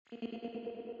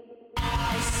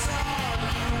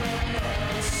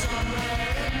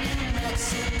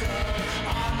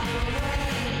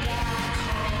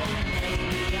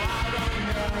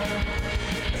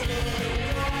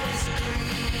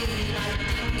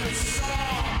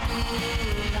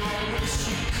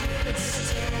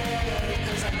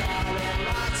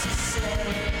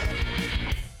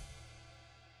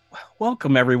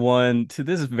Welcome everyone to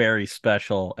this very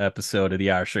special episode of the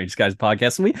Our Strange Guys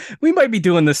podcast. And we might be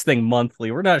doing this thing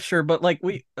monthly. We're not sure, but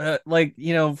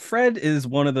Fred is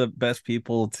one of the best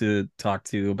people to talk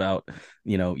to about,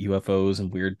 UFOs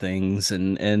and weird things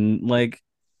and like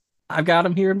I've got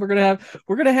him here, and we're gonna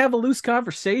have a loose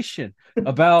conversation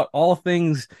about all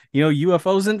things,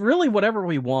 UFOs and really whatever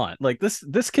we want. Like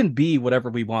this can be whatever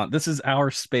we want. This is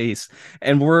our space,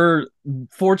 and we're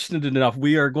fortunate enough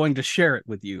we are going to share it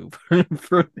with you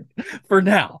for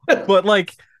now. But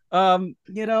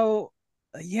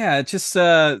yeah, it just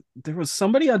there was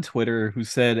somebody on Twitter who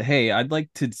said, "Hey, I'd like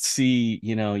to see,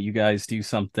 you guys do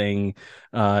something,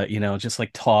 just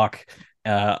like talk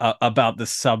about the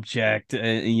subject,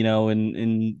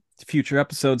 in future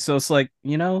episodes." So it's like,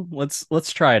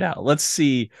 let's try it out. Let's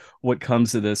see what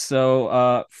comes of this.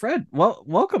 So, Fred,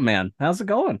 welcome, man. How's it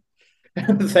going?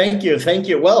 Thank you. Thank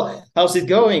you. Well, how's it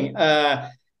going?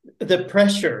 The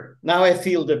pressure. Now I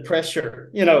feel the pressure,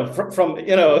 just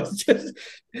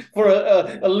for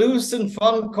a loose and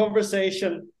fun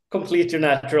conversation, completely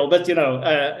natural. But,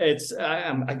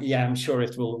 I'm sure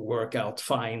it will work out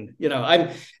fine.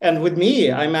 And with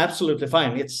me, I'm absolutely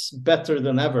fine. It's better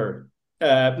than ever.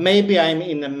 Maybe I'm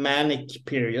in a manic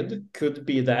period. Could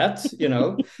be that,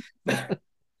 but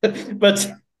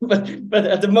but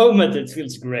at the moment it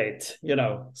feels great,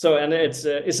 so, and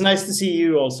it's nice to see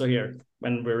you also here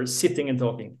when we're sitting and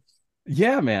talking.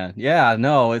 Yeah, man. Yeah,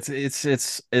 no,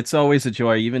 it's always a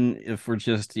joy, even if we're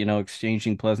just,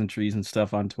 exchanging pleasantries and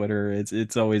stuff on Twitter.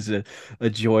 It's always a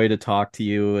joy to talk to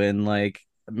you. And like,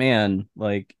 man,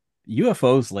 like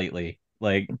UFOs lately,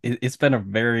 like it's been a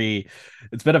very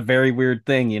weird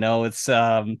thing, it's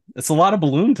a lot of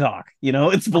balloon talk,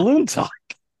 it's balloon talk.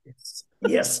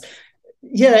 Yes.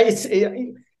 Yeah, it's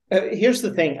here's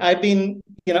the thing. I've been,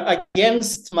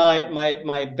 against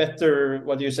my better,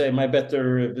 what do you say, my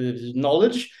better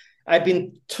knowledge. I've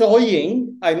been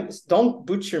toying. I don't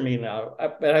butcher me now,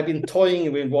 but I've been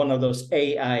toying with one of those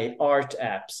AI art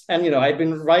apps, and I've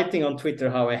been writing on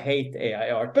Twitter how I hate AI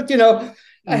art, but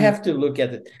I have to look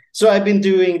at it. So I've been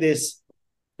doing this.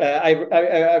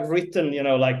 I've written,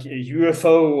 like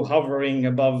UFO hovering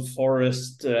above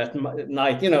forest at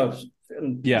night,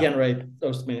 and Yeah. generate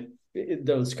those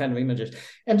kind of images.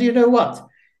 And do you know what?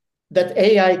 That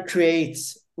AI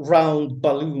creates round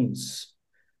balloons.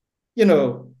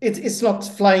 It's not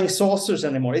flying saucers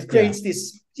anymore. It Yeah. creates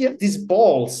these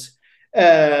balls.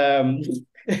 And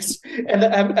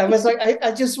I was like,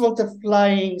 I just want a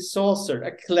flying saucer,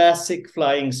 a classic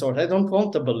flying saucer. I don't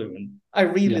want a balloon. I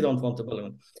really Yeah. don't want a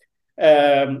balloon.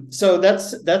 So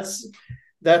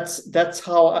that's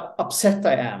how upset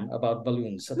I am about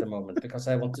balloons at the moment, because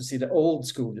I want to see the old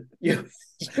school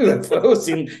UFOs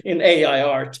in AI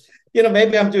art.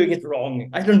 Maybe I'm doing it wrong.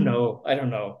 I don't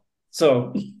know.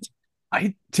 So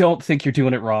I don't think you're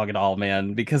doing it wrong at all,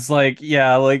 man, because like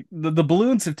the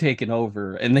balloons have taken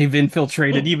over and they've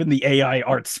infiltrated even the AI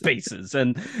art spaces,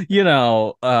 and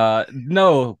no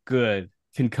good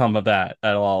can come of that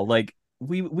at all. Like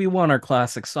we want our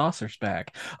classic saucers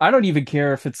back. I don't even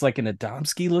care if it's like an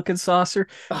Adamski looking saucer.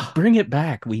 Bring it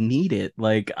back. We need it.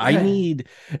 Like I yeah, need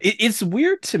it's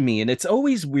weird to me, and it's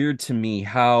always weird to me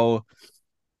how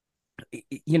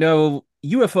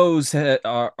UFOs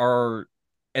are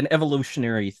an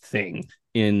evolutionary thing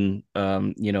in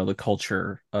the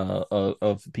culture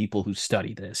of people who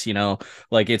study this.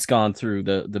 Like it's gone through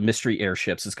the mystery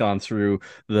airships, it's gone through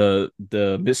the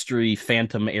mystery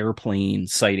phantom airplane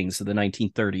sightings of the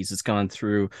 1930s, it's gone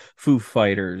through Foo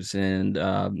Fighters and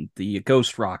the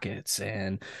ghost rockets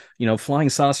and flying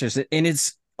saucers. And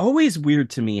it's always weird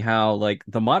to me how like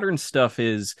the modern stuff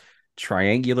is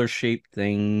triangular shaped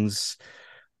things.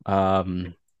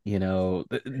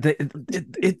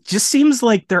 It just seems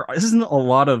like there isn't a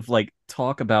lot of like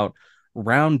talk about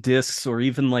round discs or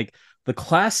even like the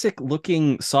classic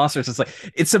looking saucers.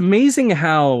 It's amazing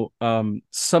how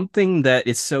something that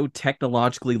is so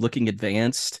technologically looking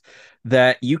advanced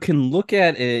that you can look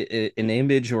at an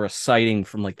image or a sighting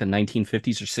from like the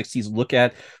 1950s or 60s, look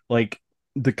at like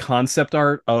the concept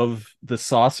art of the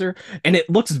saucer, and it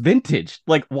looks vintage.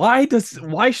 Like why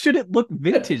should it look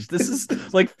vintage? This is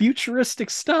like futuristic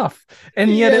stuff,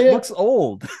 and yet yeah, it yeah, looks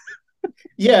old.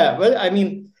 yeah. Well, I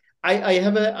mean, I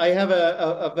have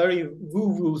a very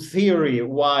woo-woo theory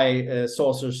why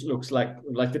saucers looks like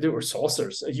they do, or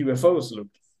saucers, UFOs look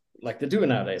like they do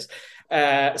nowadays.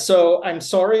 So I'm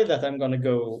sorry that I'm going to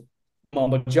go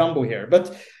mumbo jumbo here,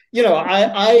 but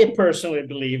I personally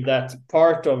believe that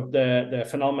part of the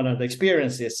phenomenon, the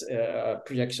experience, is a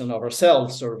projection of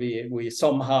ourselves, or we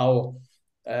somehow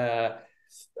uh,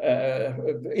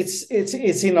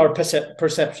 it's in our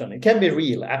perception. It can be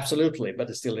real, absolutely, but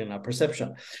it's still in our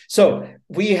perception. So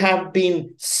we have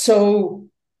been so,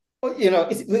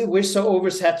 we're so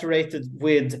oversaturated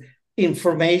with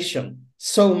information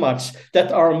so much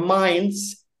that our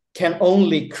minds can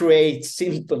only create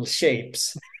simple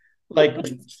shapes, like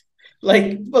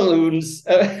balloons,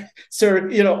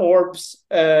 orbs,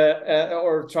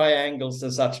 or triangles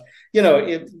and such.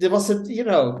 There was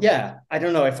yeah. I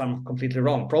don't know if I'm completely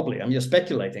wrong. Probably, I'm just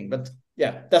speculating, but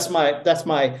yeah, that's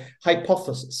my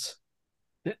hypothesis.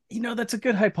 That's a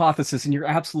good hypothesis, and you're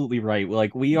absolutely right.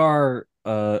 Like, we are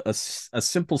a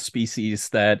simple species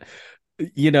that,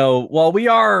 while we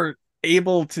are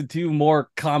able to do more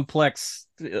complex,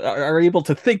 are able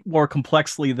to think more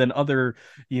complexly than other,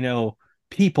 you know,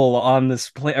 people on this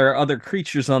planet, or other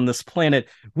creatures on this planet,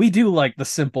 we do like the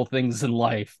simple things in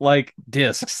life, like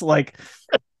discs. Like,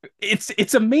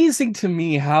 it's amazing to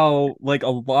me how, like, a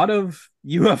lot of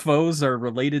UFOs are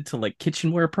related to like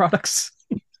kitchenware products.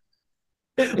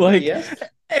 Like, Yes.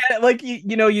 like,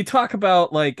 you talk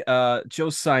about like Joe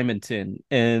Simonton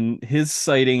and his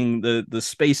sighting the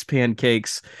space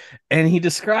pancakes, and he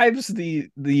describes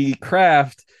the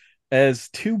craft as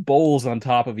two bowls on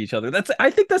top of each other. I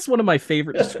think that's one of my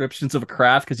favorite descriptions of a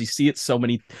craft, because you see it so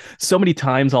many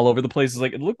times all over the place. It's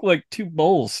like, it looked like two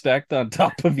bowls stacked on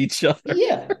top of each other.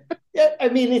 Yeah. Yeah, I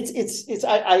mean, it's.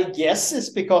 I guess it's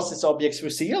because it's objects we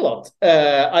see a lot.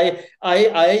 I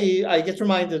get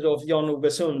reminded of Jan Ove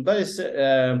Sundberg's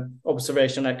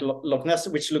observation at Loch Ness,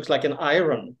 which looks like an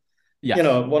iron. Yes.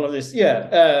 One of these.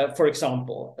 Yeah, for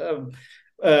example,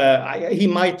 he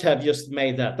might have just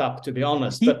made that up, to be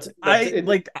honest. He But I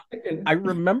like I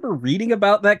remember reading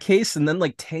about that case, and then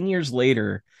like 10 years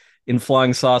later in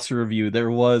Flying Saucer Review,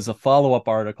 there was a follow-up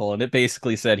article, and it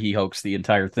basically said he hoaxed the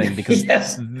entire thing because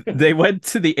yes, they went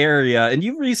to the area. And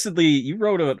you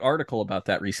wrote an article about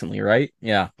that recently, right?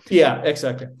 Yeah. yeah,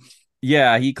 exactly.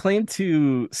 Yeah, he claimed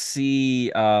to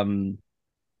see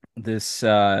this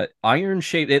iron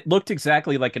shape. It looked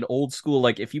exactly like an old school,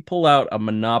 like if you pull out a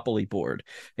Monopoly board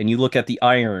and you look at the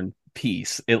iron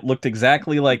piece, it looked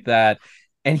exactly like that.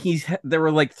 And there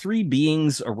were like three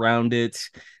beings around it.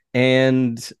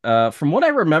 And from what I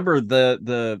remember,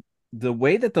 the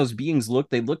way that those beings looked,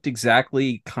 they looked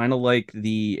exactly kind of like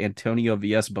the Antonio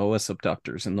Villas Boas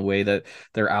abductors, in the way that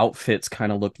their outfits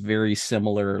kind of looked very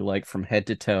similar, like from head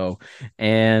to toe.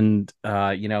 And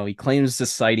he claims the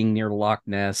sighting near Loch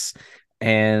Ness,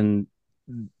 and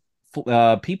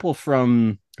people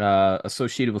from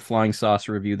associated with Flying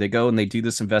Saucer Review, they go and they do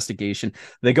this investigation.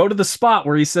 They go to the spot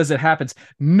where he says it happens.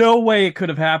 No way it could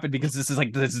have happened, because this is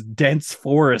like this dense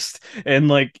forest, and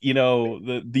like,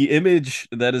 the image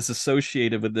that is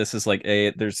associated with this is like,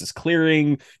 there's this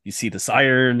clearing, you see this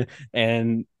iron,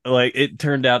 and like, it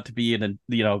turned out to be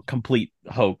complete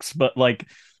hoax. But like,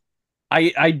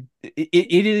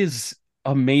 it is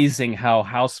amazing how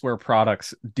houseware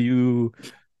products do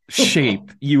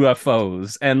shape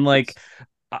UFOs. And like,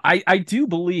 I do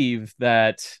believe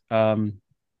that,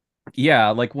 yeah,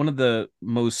 like, one of the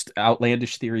most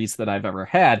outlandish theories that I've ever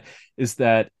had is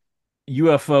that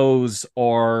UFOs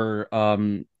are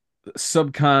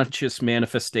subconscious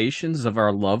manifestations of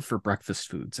our love for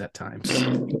breakfast foods at times.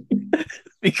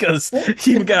 Because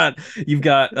you've got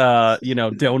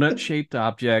donut shaped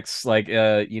objects, like,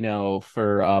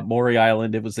 for Maury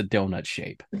Island, it was a donut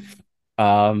shape.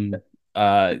 um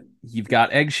you've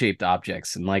got egg shaped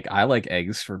objects, and like, I like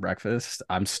eggs for breakfast.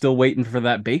 I'm still waiting for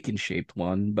that bacon shaped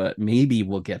one, but maybe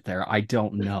we'll get there. I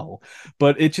don't know.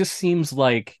 But it just seems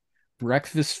like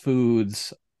breakfast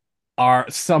foods are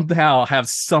somehow have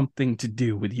something to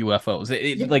do with UFOs.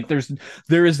 Yeah. Like,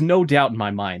 there is no doubt in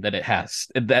my mind that it has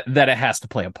to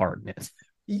play a part in it.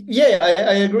 Yeah,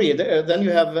 I agree. Then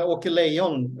you have Åke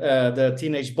Lejon, the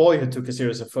teenage boy who took a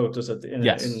series of photos in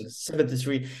Yes.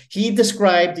 73. He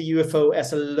described the UFO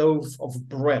as a loaf of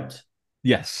bread.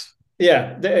 Yes.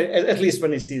 Yeah, at least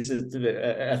when he sees it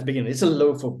at the beginning, it's a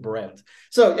loaf of bread.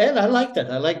 So, and I like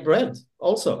that. I like bread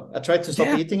also. I tried to stop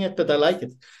Yeah. eating it, but I like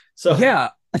it. So, Yeah.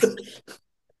 but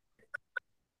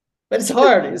it's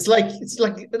hard. It's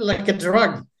like a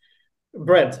drug.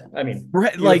 Bread. I mean,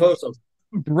 Bread, like, UFOs.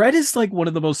 bread is like one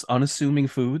of the most unassuming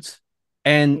foods,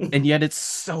 and yet it's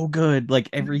so good, like,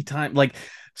 every time. Like,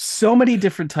 so many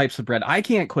different types of bread. I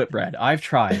can't quit bread. I've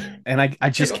tried and I You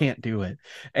just know, can't do it.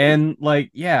 And like,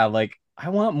 yeah, like I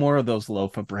want more of those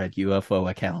loaf of bread UFO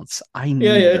accounts. I yeah,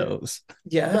 need yeah, those.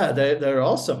 yeah. They're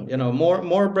awesome. You know,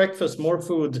 more breakfast, more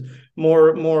food,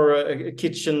 more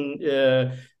kitchen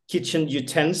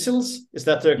utensils. Is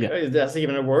that Yeah. that's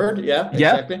even a word? Yeah,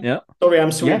 Yeah. exactly. Yeah. Sorry, I'm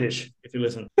Yeah. Swedish. If you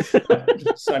listen,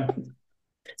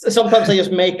 so sometimes I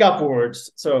just make up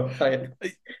words. So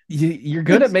You're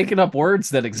good at making up words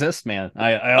that exist, man.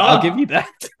 I'll give you ah,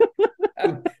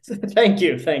 that. thank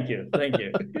you, thank you, thank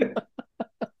you.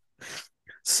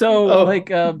 So Oh, like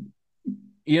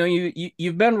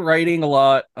you've been writing a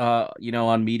lot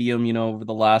on Medium, over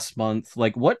the last month.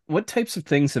 Like what types of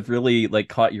things have really like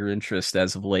caught your interest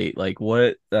as of late? Like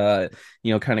what kind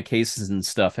of cases and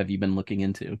stuff have you been looking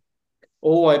into?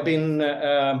 oh, I've been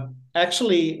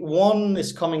actually one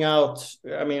is coming out.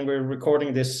 I mean, we're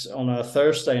recording this on a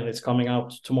Thursday, and it's coming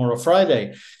out tomorrow,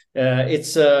 Friday.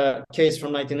 It's a case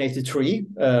from 1983.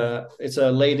 It's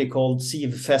a lady called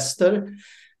Siv Fester.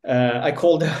 I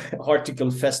call the article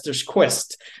Fester's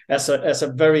Quest as a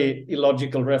very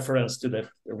illogical reference to the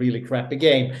really crappy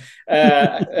game.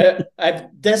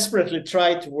 I've desperately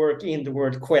tried to work in the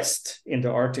word quest in the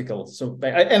article. So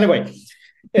anyway,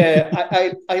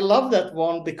 I love that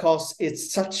one because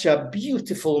it's such a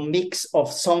beautiful mix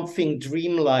of something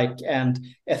dreamlike and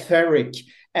etheric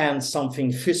and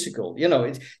something physical. You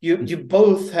know, you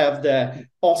both have the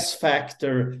Oz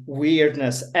factor,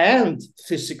 weirdness, and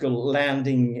physical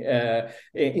landing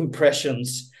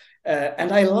impressions.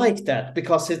 And I like that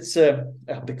because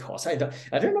because I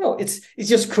don't know, it's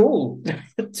just cool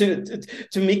to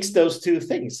mix those two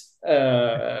things.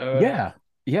 Yeah.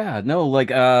 Yeah, no, like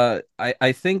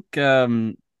I think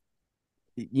like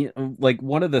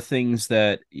one of the things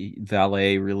that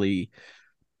Valet really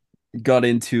got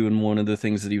into, and one of the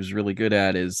things that he was really good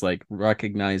at, is like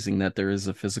recognizing that there is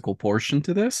a physical portion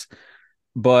to this,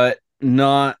 but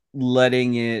not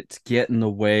letting it get in the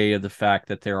way of the fact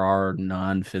that there are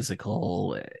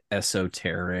non-physical,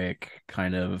 esoteric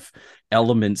kind of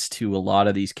elements to a lot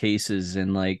of these cases.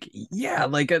 And like, yeah,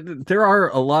 like there are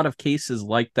a lot of cases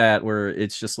like that where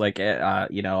it's just like I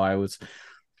was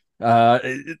uh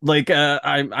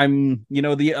I'm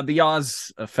the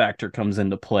Oz factor comes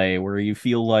into play, where you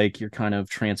feel like you're kind of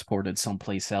transported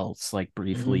someplace else, like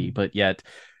briefly, Mhm. but yet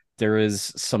there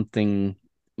is something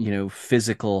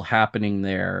physical happening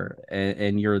there,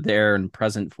 and you're there and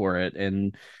present for it.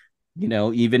 And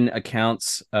even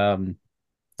accounts, one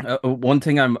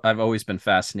thing I've always been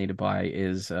fascinated by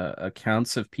is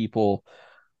accounts of people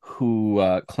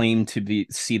who claim to be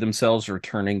see themselves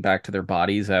returning back to their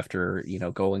bodies after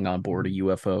going on board a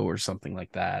UFO or something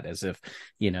like that, as if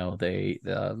they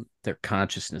their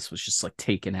consciousness was just like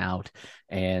taken out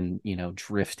and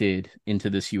drifted into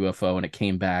this UFO, and it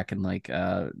came back. And like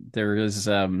there is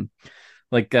one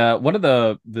of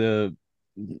the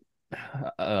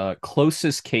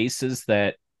closest cases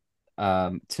that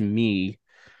to me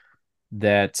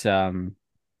that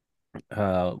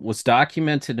was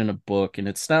documented in a book, and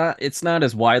it's not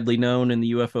as widely known in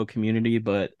the UFO community,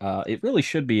 but it really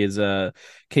should be, is a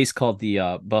case called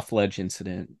the Buff Ledge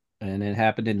incident, and it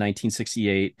happened in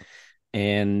 1968.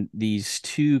 And these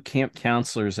two camp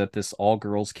counselors at this all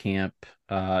girls camp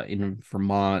in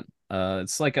Vermont,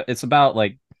 it's about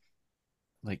like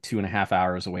 2.5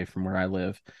 hours away from where I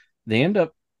live. They end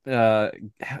up uh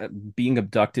being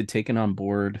abducted, taken on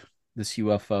board this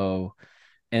UFO.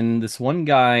 And this one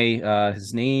guy,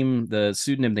 the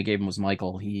pseudonym they gave him was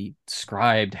Michael. He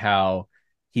described how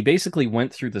he basically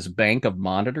went through this bank of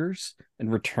monitors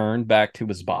and returned back to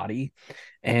his body.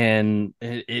 And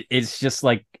it's just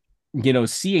like,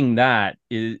 seeing that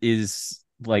is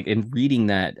like, and reading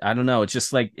that, I don't know, it's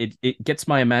just like, it gets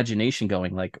my imagination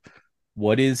going. Like,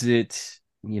 what is it,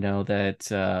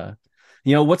 that,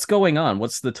 what's going on?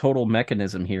 What's the total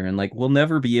mechanism here? And like, we'll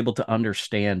never be able to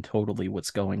understand totally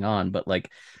what's going on, but like,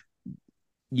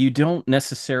 you don't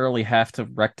necessarily have to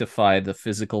rectify the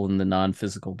physical and the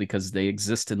non-physical because they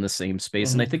exist in the same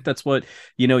space. And I think Mhm. that's what,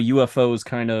 UFOs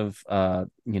kind of,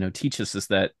 teach us, is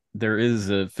that there is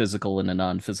a physical and a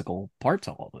non-physical part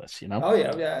to all this. Oh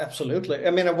yeah, yeah, absolutely.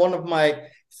 I mean, one of my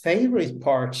favorite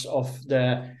parts of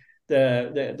the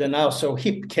now so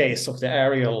hip case of the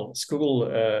Ariel school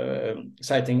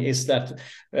sighting is that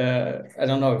I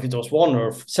don't know if it was one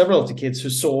or several of the kids who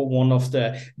saw one of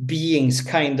the beings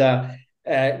kind of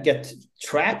get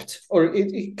trapped, or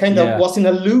it kind of Yeah. was in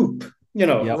a loop,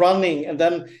 Yep. running, and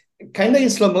then kind of in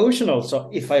slow motion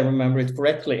also, if I remember it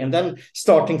correctly, and then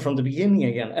starting from the beginning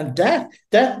again. And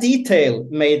that detail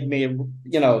made me,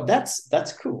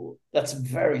 that's cool. That's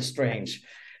very strange.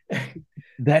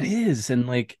 That is, and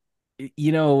like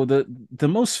the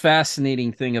most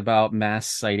fascinating thing about mass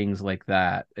sightings like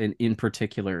that, in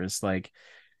particular, is like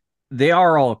they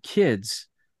are all kids,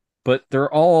 but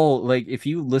they're all like if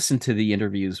you listen to the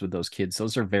interviews with those kids,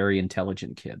 those are very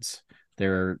intelligent kids.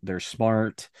 They're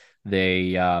smart.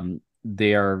 They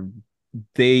are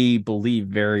they believe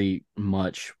very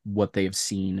much what they have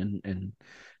seen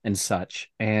and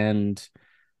such. And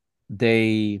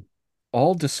they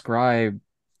all describe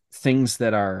things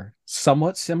that are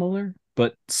somewhat similar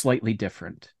but slightly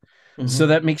different. So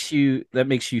Mm-hmm. that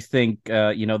makes you think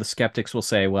the skeptics will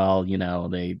say, well,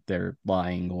 they're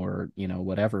lying or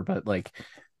whatever, but like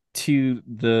to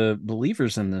the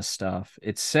believers in this stuff,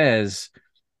 it says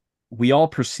we all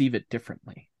perceive it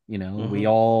differently. We Mm-hmm.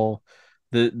 all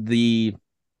the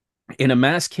in a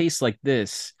mass case like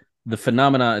this, the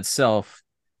phenomena itself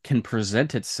can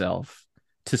present itself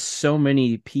to so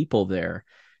many people there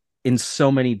in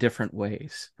so many different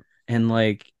ways. And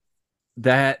like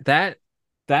that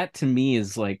that to me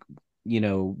is like,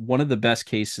 one of the best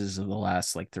cases of the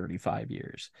last like 35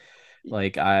 years.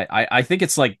 Like I think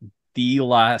it's like the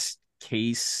last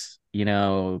case,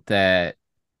 that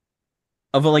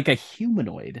of like a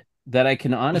humanoid that I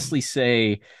can honestly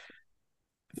say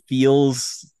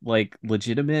feels like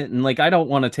legitimate. And like I don't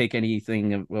want to take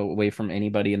anything away from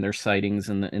anybody and their sightings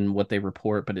and what they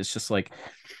report, but it's just like,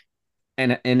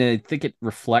 and I think it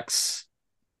reflects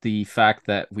the fact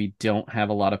that we don't have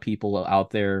a lot of people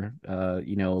out there, a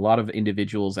lot of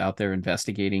individuals out there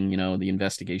investigating. The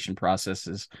investigation process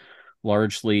is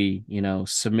largely,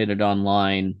 submitted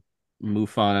online.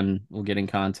 MUFON will get in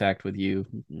contact with you,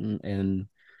 and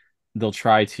they'll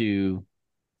try to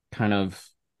kind of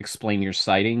explain your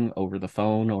sighting over the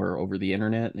phone or over the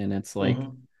internet. And it's like,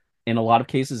 Mm-hmm. in a lot of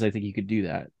cases, I think you could do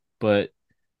that. But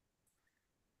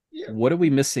Yeah. what are we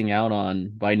missing out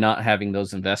on by not having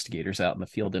those investigators out in the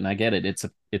field? And I get it.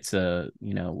 It's a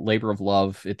labor of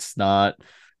love. It's not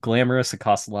glamorous. It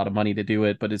costs a lot of money to do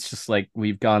it, but it's just like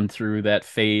we've gone through that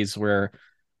phase where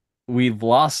we've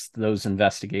lost those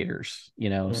investigators,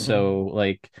 Mm-hmm. so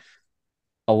like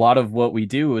a lot of what we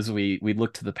do is we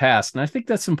look to the past, and I think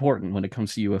that's important when it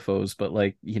comes to UFOs. But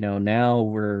like, now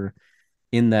we're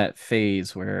in that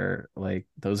phase where like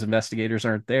those investigators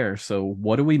aren't there. So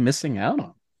what are we missing out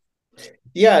on?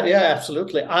 Yeah, yeah,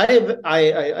 absolutely. I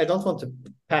don't want to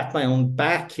pat my own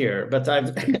back here, but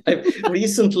I've I've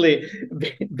recently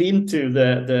been to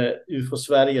the UFO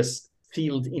Sveriges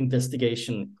field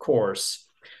investigation course,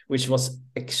 which was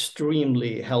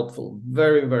extremely helpful,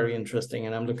 very, very interesting,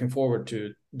 and I'm looking forward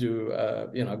to do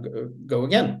go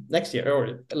again next year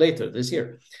or later this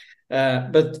year.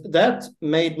 But that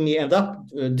made me end up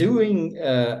doing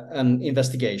an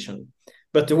investigation,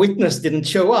 but the witness didn't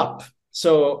show up.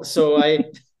 So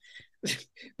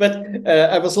but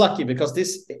I was lucky because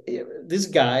this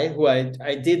guy who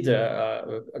I did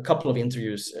a couple of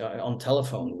interviews on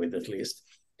telephone with at least,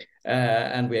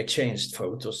 and we exchanged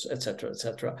photos, etc.,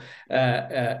 etc.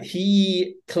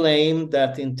 He claimed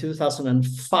that in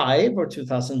 2005 or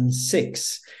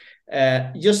 2006,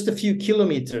 just a few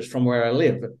kilometers from where I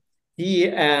live, he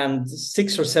and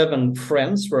 6 or 7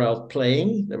 friends were out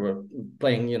playing. They were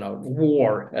playing,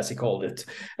 war, as he called it,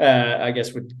 I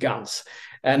guess with guns.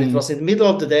 And it Mm. was in the middle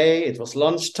of the day. It was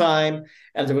lunchtime,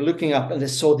 and they were looking up, and they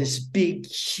saw this big,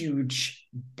 huge,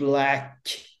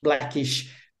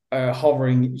 blackish,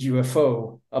 hovering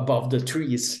UFO above the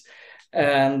trees.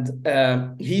 And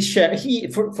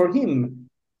for him,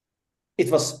 it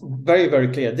was very, very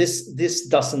clear. This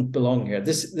doesn't belong here.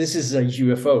 This is a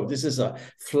UFO. This is a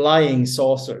flying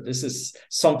saucer. This is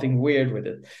something weird with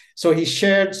it. So he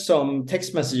shared some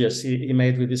text messages he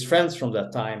made with his friends from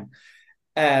that time,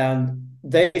 and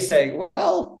they say,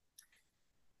 well,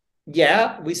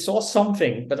 yeah, we saw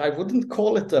something, but I wouldn't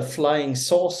call it a flying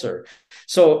saucer.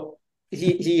 So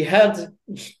he had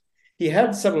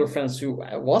several friends who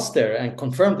was there and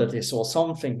confirmed that they saw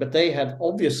something, but they had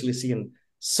obviously seen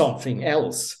something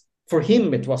else. For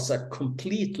him, it was a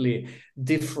completely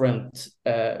different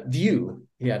view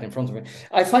he had in front of me.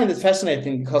 I find it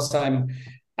fascinating because the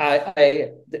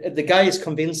guy is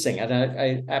convincing, and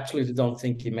I absolutely don't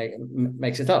think he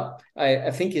makes it up. I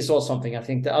think he saw something. I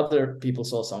think the other people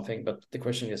saw something, but the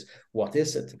question is, what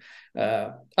is it?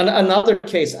 And another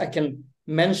case I can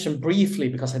mention briefly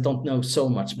because I don't know so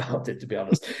much about it, to be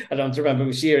honest. I don't remember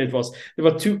which year it was. There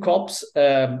were two cops.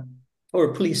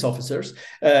 Or police officers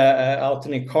out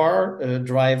in a car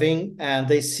driving, and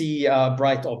they see a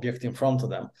bright object in front of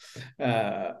them.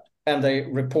 And they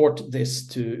report this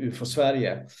to UFO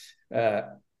Sverige. Uh,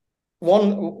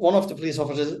 one of the police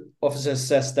officers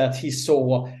says that he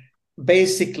saw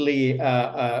basically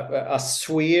a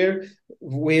sphere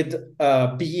with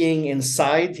a being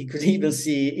inside. He could even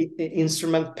see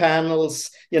instrument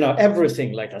panels,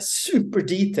 everything, like a super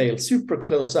detailed, super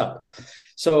close up.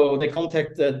 So they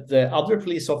contacted the other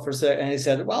police officer, and he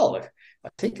said, "Well, I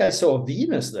think I saw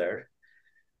Venus there."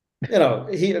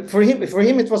 For him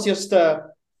it was just a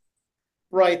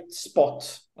bright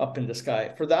spot up in the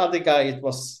sky. For the other guy, it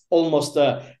was almost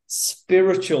a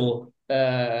spiritual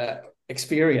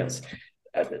experience.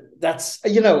 That's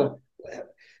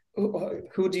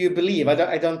who do you believe?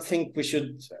 I don't think we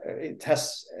should. It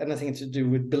has anything to do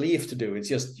with belief to do. It's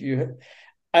just you.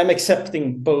 I'm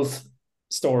accepting both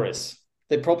stories.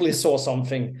 They probably saw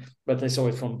something, but they saw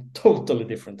it from totally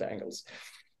different angles.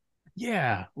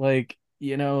 Yeah, like,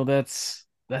 that's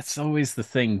always the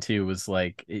thing too, is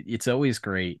like it's always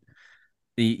great.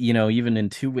 Even in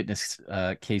two witness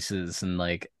cases, and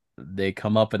like they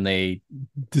come up and they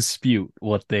dispute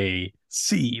what they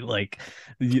see. Like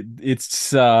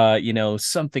it's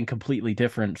something completely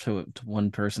different to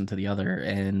one person to the other.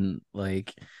 And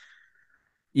like,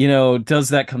 does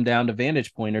that come down to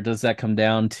vantage point, or does that come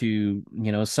down to,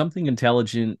 something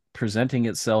intelligent presenting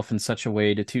itself in such a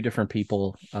way to two different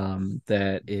people,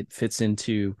 that it fits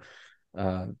into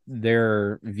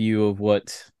their view of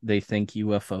what they think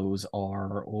UFOs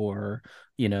are, or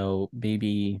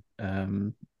maybe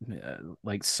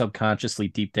like subconsciously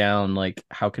deep down, like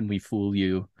how can we fool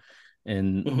you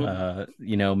and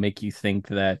Mm-hmm. make you think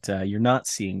that you're not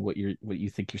seeing what you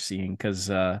think you're seeing. Because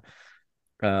there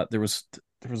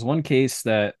was one case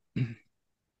that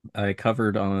I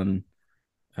covered on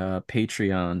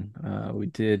Patreon. We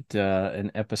did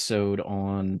an episode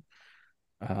on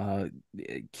uh,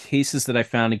 cases that I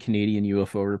found in Canadian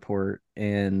UFO Report,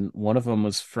 and one of them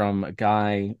was from a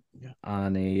guy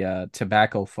on a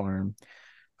tobacco farm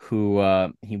who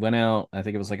he went out. I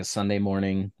think it was like a Sunday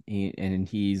morning, and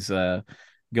he's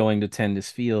going to tend his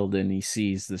field, and he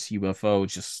sees this UFO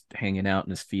just hanging out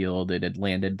in his field. It had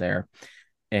landed there,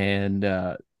 and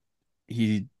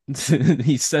he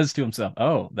he says to himself,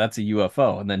 "Oh, that's a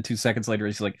UFO." And then 2 seconds later,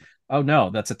 he's like, "Oh no,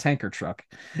 that's a tanker truck."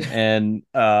 And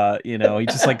he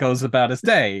just like goes about his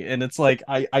day. And it's like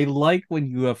I like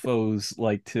when UFOs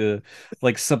like to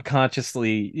like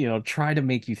subconsciously, try to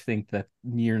make you think that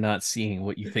you're not seeing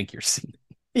what you think you're seeing.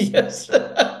 Yes.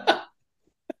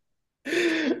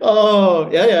 Oh,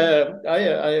 yeah, yeah,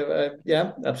 yeah.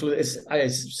 Yeah, absolutely.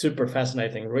 It's super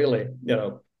fascinating, really.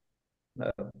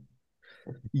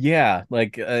 Yeah,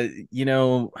 like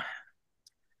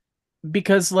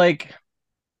because like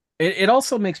it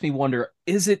also makes me wonder,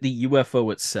 is it the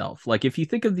UFO itself? Like, if you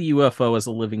think of the UFO as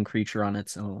a living creature on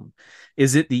its own,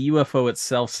 is it the UFO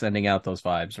itself sending out those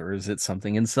vibes, or is it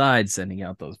something inside sending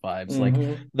out those vibes? Like,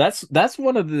 Mm-hmm. that's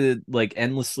one of the like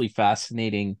endlessly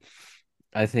fascinating,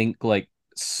 I think, like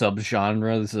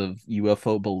subgenres of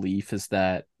UFO belief, is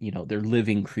that, they're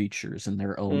living creatures in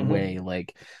their own Mm-hmm. way.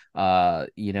 Like,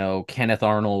 Kenneth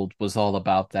Arnold was all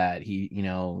about that. He,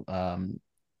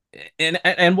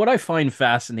 and what I find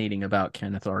fascinating about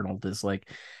Kenneth Arnold is, like,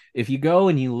 if you go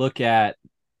and you look at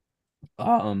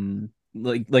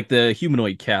like the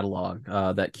humanoid catalog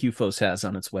that QFOS has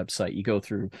on its website, you go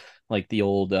through like the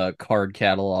old card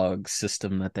catalog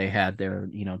system that they had there,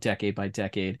 decade by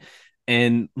decade,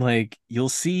 and like you'll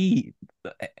see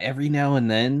every now and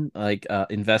then like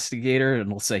investigator, and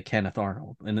we'll say Kenneth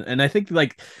Arnold, and I think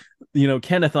like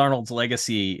Kenneth Arnold's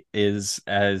legacy is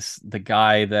as the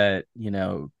guy that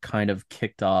kind of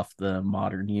kicked off the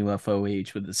modern UFO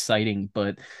age with the sighting.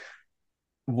 But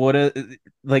what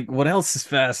what else is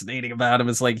fascinating about him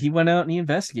is, like, he went out and he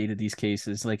investigated these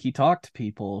cases. Like, he talked to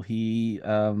people. He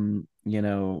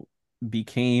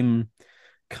became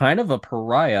kind of a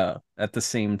pariah at the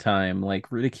same time,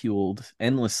 like ridiculed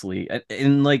endlessly.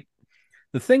 And like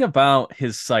the thing about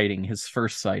his sighting, his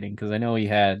first sighting, because I know he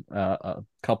had a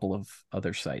couple of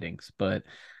other sightings, but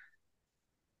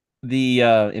the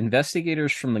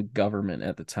investigators from the government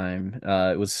at the time,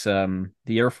 it was the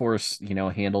Air Force,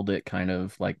 handled it kind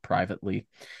of like privately.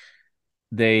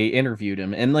 They interviewed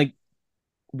him, and like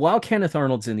while Kenneth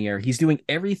Arnold's in the air, he's doing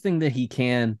everything that he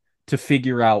can to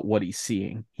figure out what he's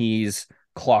seeing. He's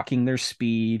clocking their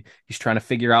speed. He's trying to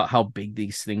figure out how big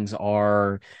these things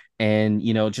are, and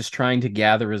just trying to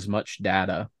gather as much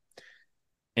data.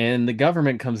 And the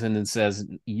government comes in and says,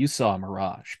 "You saw a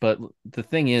mirage." But the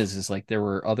thing is like there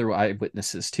were other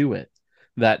eyewitnesses to it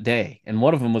that day, and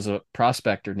one of them was a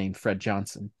prospector named Fred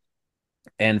Johnson.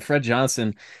 And Fred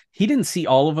Johnson, he didn't see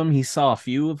all of them. He saw a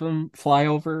few of them fly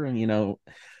over, and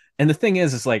and the thing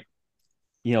is like,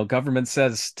 government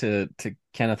says to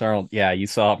Kenneth Arnold, "Yeah, you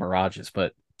saw mirages,"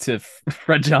 but to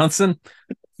Fred Johnson,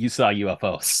 "You saw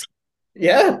UFOs."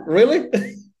 Yeah, really?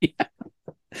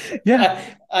 Yeah,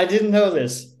 I didn't know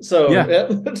this. So, yeah.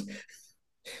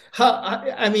 how,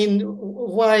 I mean,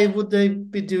 why would they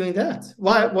be doing that?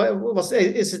 Why was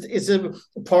is it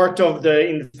part of the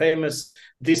infamous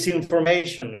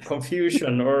disinformation,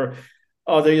 confusion, or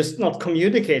are they just not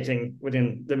communicating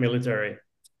within the military?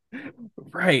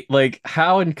 Right. Like,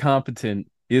 how incompetent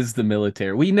is the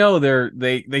military? We know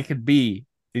they could be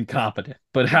incompetent,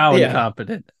 but how Yeah.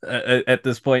 incompetent at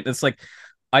this point? It's like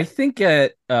I think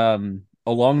at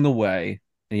along the way,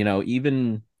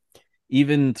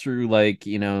 even through like,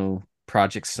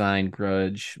 Project Sign,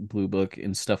 Grudge, Blue Book,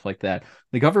 and stuff like that,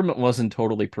 the government wasn't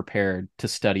totally prepared to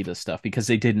study this stuff because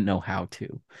they didn't know how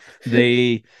to.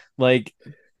 They like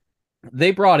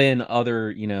they brought in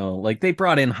other, like they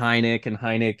brought in Hynek, and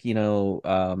Hynek,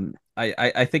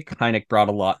 I think Hynek brought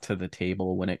a lot to the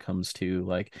table when it comes to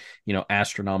like,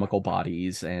 astronomical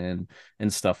bodies and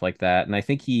stuff like that. And I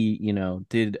think he,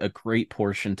 did a great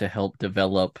portion to help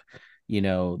develop,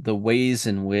 the ways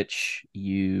in which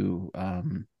you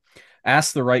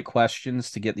ask the right questions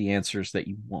to get the answers that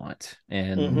you want.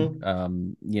 And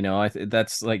Hmm.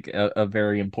 that's like a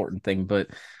very important thing. But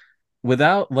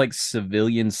without like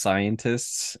civilian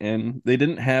scientists, and they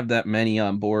didn't have that many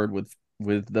on board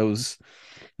with those,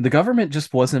 the government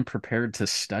just wasn't prepared to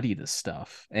study this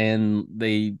stuff. And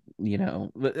they,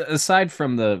 aside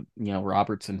from the,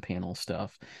 Robertson panel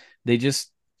stuff, they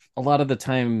just, a lot of the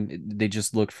time they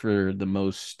just look for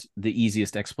the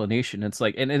easiest explanation. It's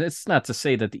like, and it's not to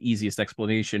say that the easiest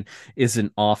explanation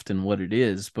isn't often what it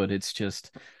is, but it's just,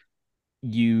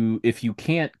 if you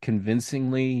can't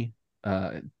convincingly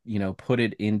put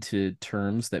it into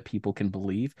terms that people can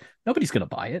believe, nobody's gonna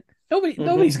buy it.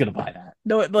 Nobody's Hmm. gonna buy that.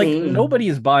 No, like Hmm. nobody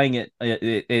is buying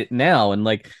it now. And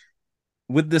like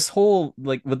with this whole,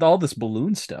 like with all this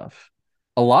balloon stuff,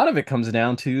 a lot of it comes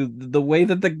down to the way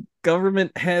that the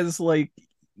government has like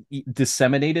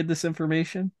disseminated this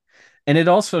information. And it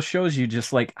also shows you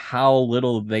just like how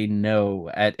little they know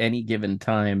at any given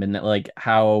time, and like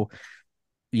how,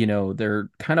 they're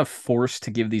kind of forced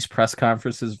to give these press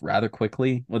conferences rather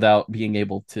quickly without being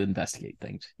able to investigate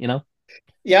things.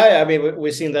 Yeah, I mean,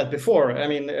 we've seen that before. I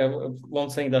mean, one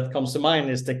thing that comes to mind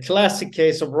is the classic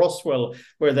case of Roswell,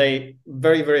 where they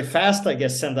very, very fast, I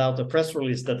guess, send out a press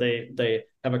release that they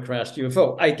have a crashed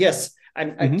UFO. I guess,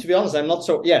 Hmm. to be honest, I'm not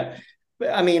so. Yeah,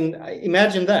 I mean,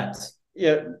 imagine that.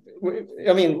 Yeah,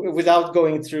 I mean, without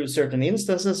going through certain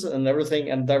instances and everything,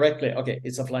 and directly, okay,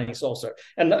 it's a flying saucer.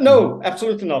 And Hmm. no,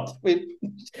 absolutely not. We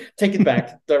take it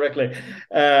back directly.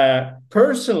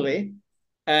 Personally,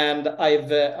 and I've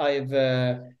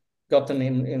gotten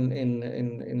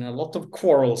in a lot of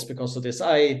quarrels because of this.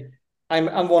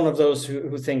 I'm one of those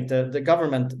who think that the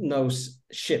government knows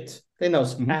shit. They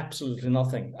knows Hmm. absolutely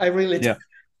nothing. I really Yeah.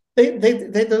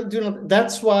 they don't do not.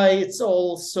 That's why it's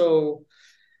also,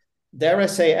 dare I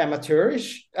say,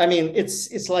 amateurish. I mean,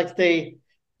 it's like they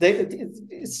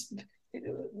it's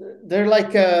they're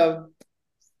like a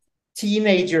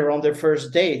teenager on their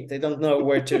first date. They don't know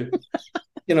where to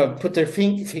put their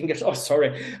fingers. Oh, sorry.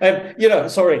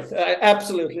 Sorry.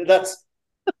 Absolutely. That's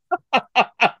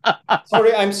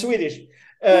sorry. I'm Swedish.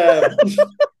 Uh,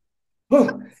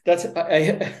 that's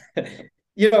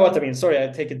you know what I mean. Sorry, I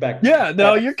take it back. Yeah,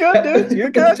 no, Uh, you're good, dude.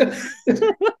 You're good.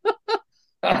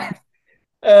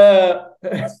 uh,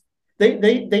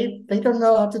 they don't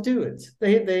know how to do it.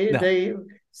 No. They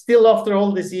still, after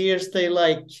all these years, they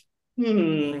like,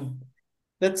 hmm,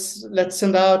 let's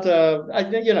send out they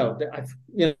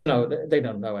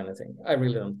don't know anything. I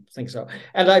really don't think so.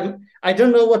 And I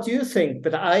don't know what you think,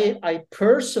 but I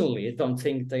personally don't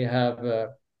think they have a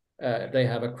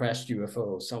crashed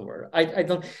UFO somewhere. I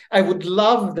don't. I would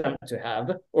love them to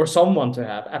have, or someone to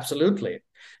have, absolutely.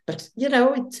 But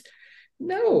it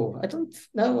no, I don't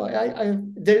know.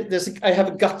 I have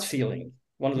a gut feeling,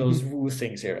 one of those Mhm. woo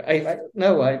things here. I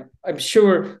no, I'm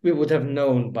sure we would have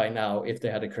known by now if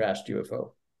they had a crashed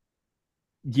UFO.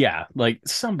 Yeah, like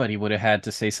somebody would have had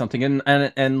to say something.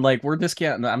 And like we're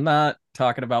discounting, I'm not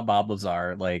talking about Bob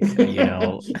Lazar. Like,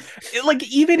 like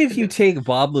even if you take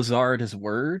Bob Lazar at his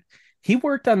word, he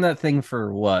worked on that thing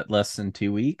for what, less than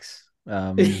 2 weeks?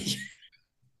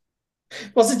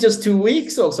 Was it just 2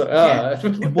 weeks also? Yeah,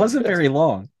 it wasn't very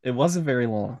long. It wasn't very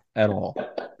long at all.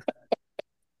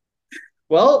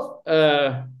 Well,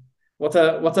 what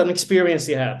an experience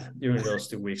he had during those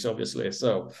 2 weeks, obviously.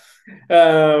 So,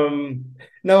 no,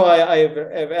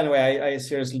 anyway, I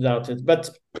seriously doubt it. But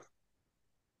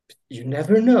you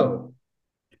never know.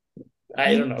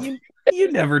 I You don't know. you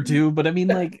you never do, but I mean,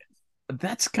 like,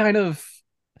 that's kind of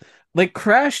like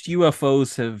crashed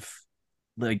UFOs have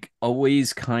like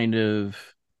always kind of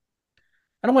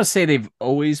I don't want to say they've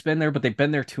always been there, but they've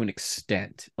been there to an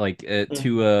extent, like to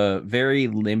Mm. a very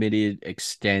limited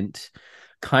extent,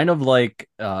 kind of like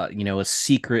a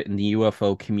secret in the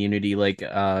UFO community, like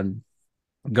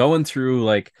going through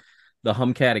like the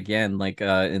Humcat again, like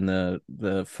in the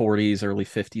 40s, early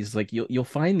 50s, like you'll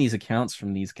find these accounts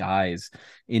from these guys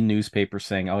in newspapers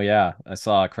saying, "Oh yeah, I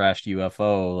saw a crashed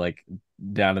UFO like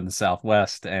down in the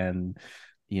Southwest, and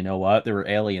you know what? There were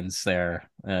aliens there."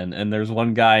 And there's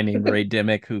one guy named Ray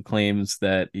Dimmick who claims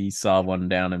that he saw one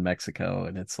down in Mexico,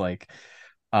 and it's like,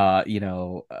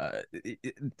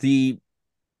 the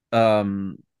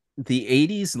um the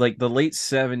 80s, like the late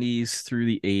 70s through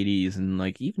the 80s and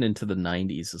like even into the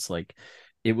 90s, it's like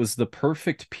it was the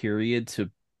perfect period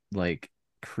to like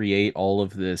create all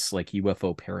of this like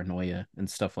UFO paranoia and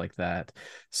stuff like that.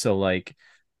 So like,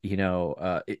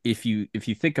 if you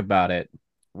think about it,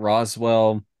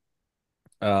 Roswell,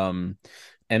 um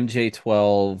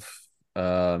MJ12,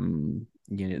 the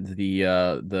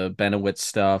Benowitz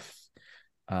stuff,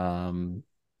 um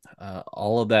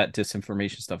all of that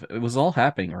disinformation stuff, it was all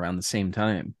happening around the same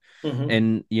time. Hmm.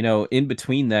 And in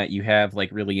between that you have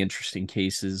like really interesting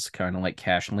cases, kind of like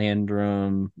Cash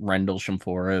Landrum, Rendlesham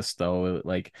Forest, though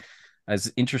like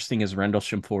as interesting as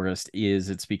Rendlesham Forest is,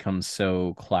 it's become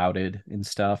so clouded and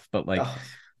stuff, but like Oh,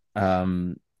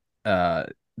 um uh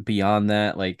beyond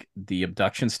that, like the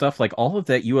abduction stuff, like all of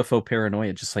that UFO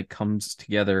paranoia just like comes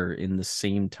together in the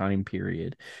same time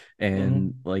period,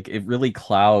 and mhm. like it really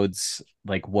clouds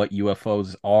like what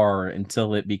UFOs are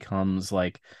until it becomes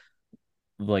like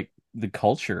the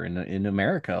culture in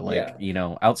America, like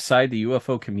Yeah. outside the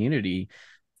UFO community,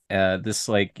 this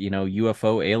like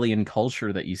UFO alien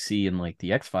culture that you see in like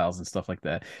the X-Files and stuff like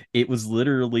that, it was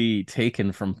literally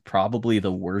taken from probably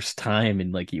the worst time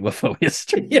in like UFO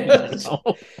history, Yes.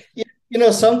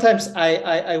 Yeah, sometimes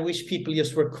I wish people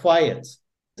just were quiet.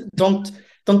 Don't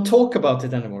don't talk about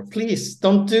it anymore. Please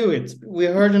don't do it. We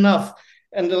heard enough.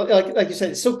 And like you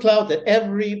said, it's so clouded.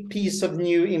 Every piece of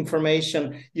new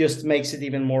information just makes it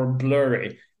even more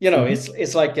blurry. Hmm.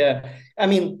 It's like I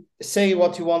mean, say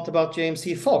what you want about James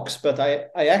C. Fox, but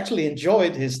I actually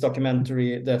enjoyed his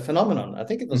documentary, The Phenomenon. I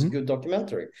think it was a Hmm. good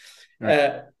documentary.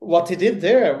 Right. What he did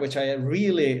there, which I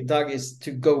really dug, is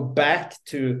to go back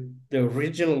to the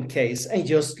original case and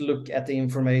just look at the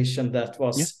information that Yeah.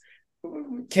 was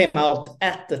came out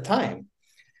at the time,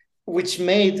 which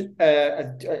made,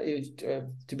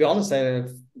 to be honest,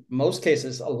 most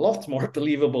cases a lot more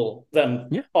believable than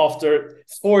Yeah. after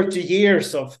 40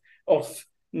 years of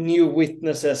new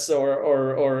witnesses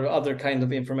or other kind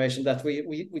of information that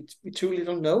we truly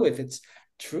don't know if it's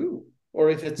true or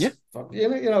if Yeah. it's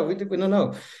we don't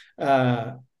know.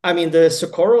 I mean, the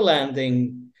Socorro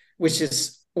landing, which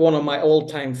is one of my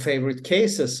all-time favorite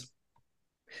cases,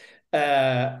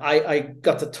 I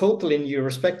got a totally new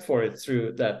respect for it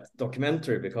through that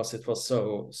documentary because it was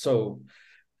so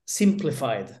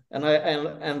simplified, and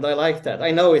I like that.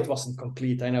 I know it wasn't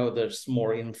complete. I know there's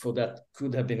more info that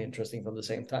could have been interesting from the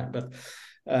same time, but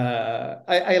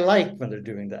I like when they're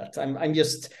doing that. I'm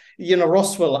just,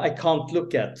 Roswell I can't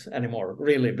look at anymore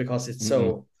really because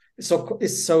Mm-mm.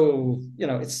 it's so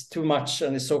it's too much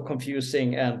and it's so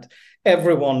confusing, and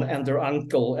everyone and their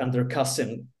uncle and their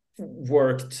cousin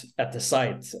worked at the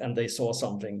site and they saw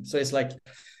something, so it's like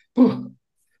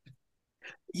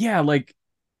Yeah, like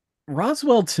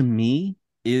Roswell to me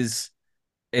is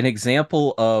an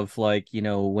example of like,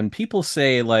 when people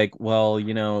say like, well,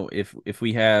 if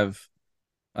we have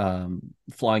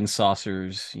flying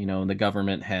saucers, and the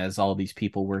government has all these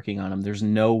people working on them, there's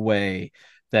no way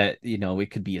that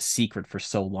it could be a secret for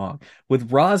so long.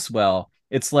 With Roswell,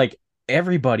 it's like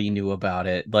everybody knew about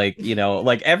it, like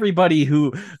like everybody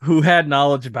who had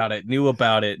knowledge about it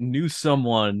knew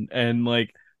someone, and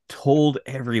like told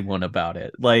everyone about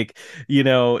it, like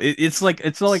it's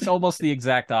like almost the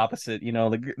exact opposite,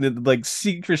 like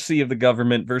secrecy of the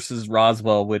government versus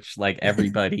Roswell, which like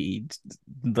everybody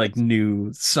like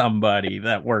knew somebody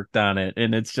that worked on it,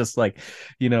 and it's just like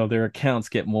their accounts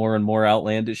get more and more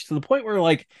outlandish to the point where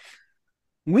like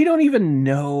we don't even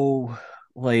know,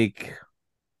 like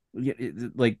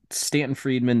like Stanton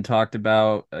Friedman talked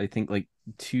about, I think like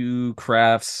two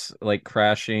crafts like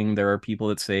crashing. There are people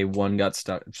that say one got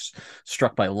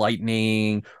struck by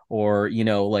lightning, or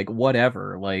like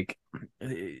whatever, like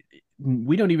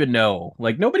we don't even know,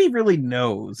 like nobody really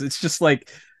knows. It's just like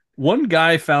one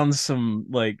guy found some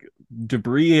like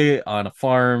debris on a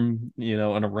farm,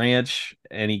 on a ranch,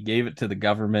 and he gave it to the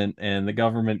government, and the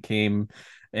government came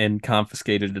and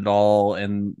confiscated it all,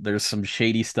 and there's some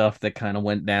shady stuff that kind of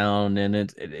went down,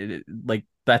 and like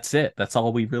that's it. That's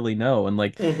all we really know. And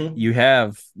like Hmm. you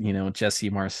have, Jesse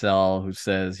Marcel who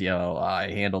says,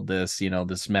 I handled this,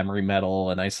 this memory metal,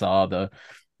 and I saw the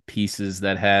pieces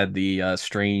that had the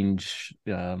strange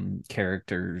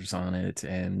characters on it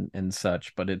and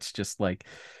such, but it's just like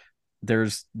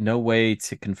there's no way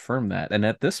to confirm that. And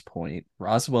at this point,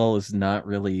 Roswell is not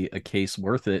really a case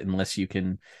worth it unless you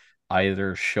can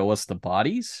either show us the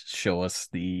bodies, show us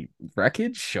the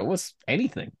wreckage, show us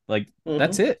anything. Like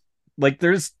that's Hmm. it. Like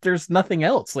there's nothing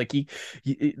else. Like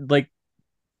like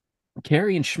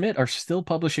Carrie and Schmidt are still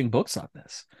publishing books on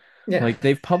this. Yeah. Like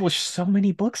they've published so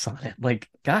many books on it. Like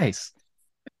guys,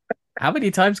 how many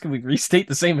times can we restate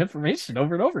the same information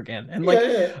over and over again? And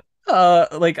Yeah, yeah.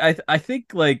 like I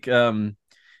think like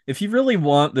if you really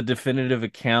want the definitive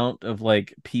account of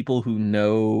like people who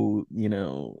know,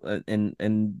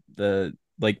 and the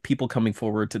like people coming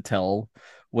forward to tell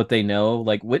what they know,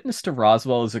 like Witness to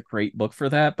Roswell is a great book for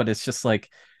that, but it's just like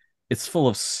it's full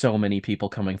of so many people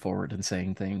coming forward and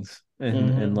saying things.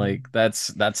 And like Hmm.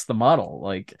 that's the model.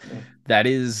 Like Yeah. that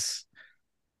is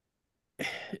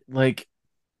like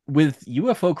with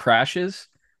UFO crashes,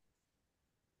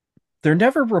 they're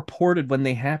never reported when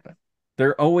they happen.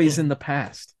 They're always in the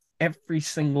past, every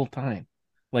single time.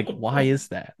 Like, why is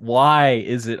that? Why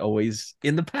is it always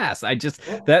in the past? I just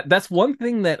that's one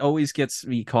thing that always gets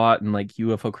me caught in like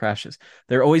UFO crashes.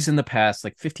 They're always in the past,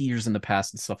 like 50 years in the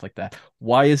past and stuff like that.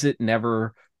 Why is it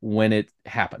never when it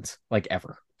happens? Like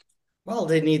ever. Well,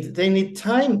 they need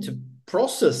time to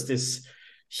process this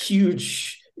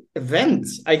huge event.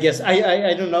 I guess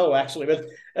I don't know actually, but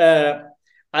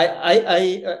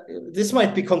this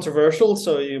might be controversial,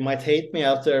 so you might hate me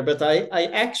out there. But I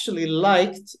actually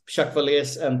liked Jacques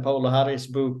Vallée's and Paula Harris'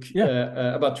 book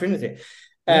Yeah. about Trinity,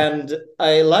 Yeah. and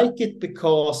I like it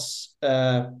because.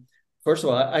 First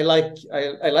of all, I like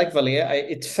Vallée.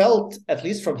 It felt, at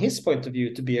least from his point of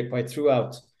view, to be a quite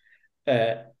throughout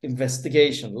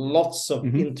investigation, lots of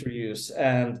Hmm. interviews,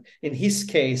 and in his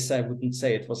case, I wouldn't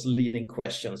say it was leading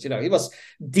questions. He was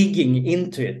digging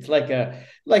into it like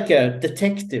a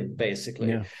detective, basically.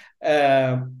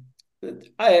 Yeah. Um,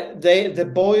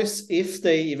 the boys, if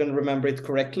they even remember it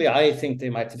correctly, I think they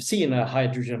might have seen a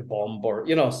hydrogen bomb or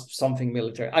something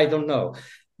military. I don't know,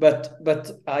 but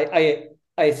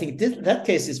I think that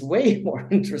case is way more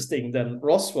interesting than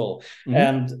Roswell. Hmm.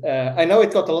 And I know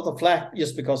it got a lot of flack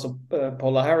just because of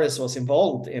Paula Harris was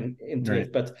involved into Right.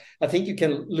 it, but I think you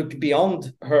can look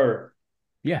beyond her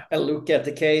Yeah. and look at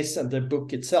the case and the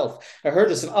book itself. I heard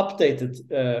there's an updated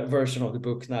version of the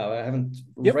book now. I haven't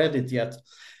Yep. read it yet,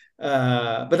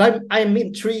 but I'm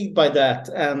intrigued by that.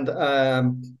 And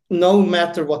no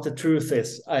matter what the truth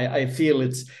is, I feel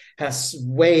it has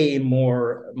way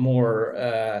more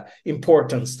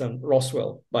importance than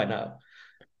Roswell by now.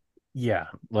 Yeah.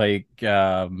 Like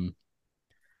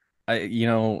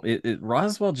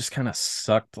Roswell just kind of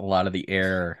sucked a lot of the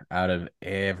air out of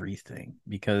everything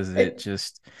because It,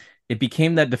 it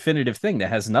became that definitive thing that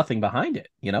has nothing behind it,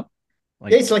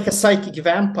 Like it's like a psychic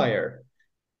vampire.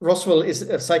 Roswell is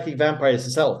a psychic vampire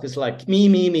itself. It's like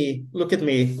me. Look at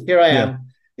me. Here I yeah. am.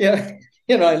 Yeah,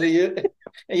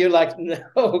 and you're like,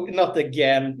 no, not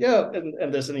again. Yeah,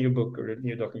 and there's a new book or a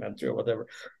new documentary or whatever.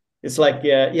 It's like,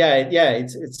 yeah.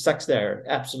 It sucks there.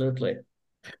 Absolutely.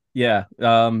 Yeah.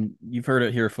 You've heard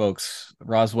it here, folks.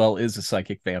 Roswell is a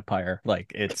psychic vampire.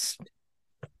 Like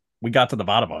we got to the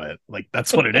bottom of it. Like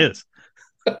that's what it is.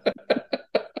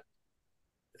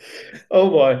 Oh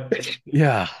boy.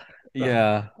 Yeah.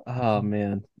 Yeah. Oh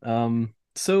man.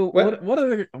 So what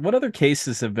Well, what other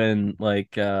cases have been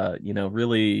like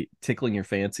really tickling your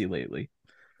fancy lately?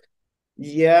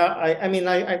 yeah. I mean,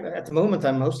 I at the moment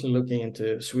I'm mostly looking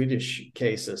into Swedish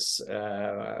cases.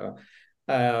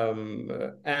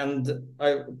 And I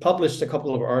published a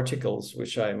couple of articles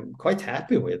which I'm quite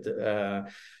happy with.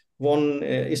 One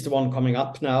is the one coming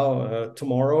up now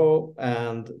tomorrow,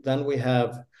 and then we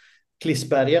have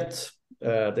Klisberget,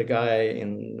 the guy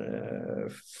in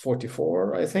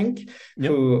 44, I think,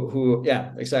 Yep. who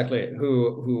yeah, exactly,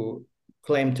 who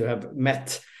claimed to have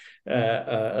met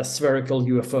a spherical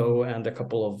UFO and a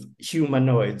couple of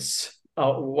humanoids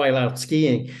while out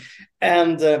skiing,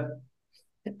 and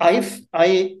I've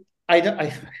I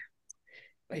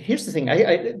here's the thing.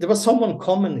 There was someone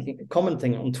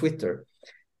commenting on Twitter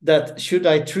that should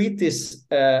I treat this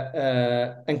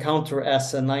encounter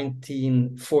as a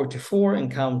 1944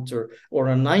 encounter or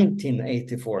a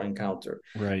 1984 encounter,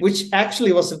 Right. which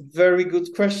actually was a very good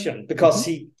question because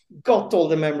Hmm. he got all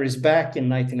the memories back in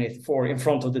 1984 in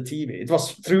front of the TV. It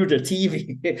was through the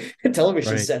TV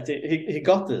television Right. set he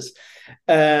got this,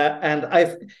 and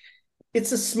I've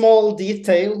it's a small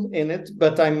detail in it,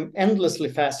 but I'm endlessly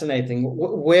fascinating.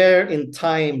 Where in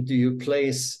time do you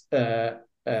place an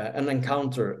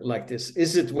encounter like this?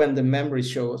 Is it when the memory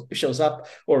shows up,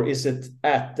 or is it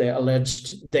at the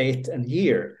alleged date and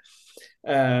year?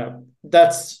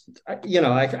 That's I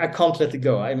can't let it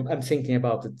go. I'm thinking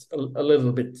about it a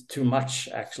little bit too much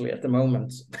actually at the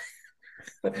moment.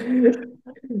 But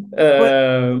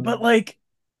uh, but like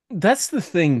that's the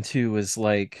thing too, is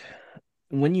like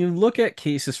when you look at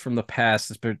cases from the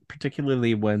past,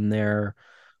 particularly when they're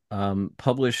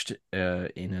published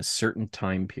in a certain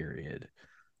time period,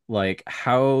 like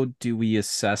how do we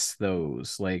assess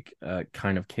those like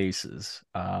kind of cases?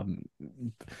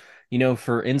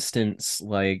 For instance,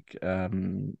 like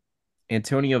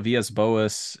Antonio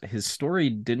Villas-Boas, his story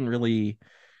didn't really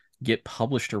get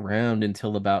published around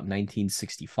until about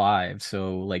 1965,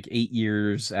 so like 8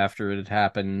 years after it had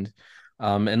happened.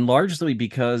 And largely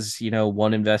because,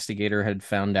 one investigator had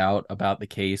found out about the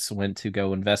case, went to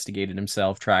go investigate it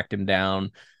himself, tracked him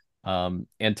down.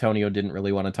 Antonio didn't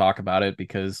really want to talk about it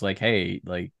because, like, hey,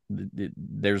 like,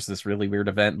 there's this really weird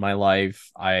event in my life.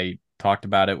 I talked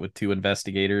about it with two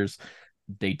investigators.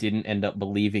 They didn't end up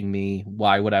believing me.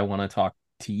 Why would I want to talk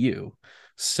to you?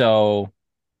 So,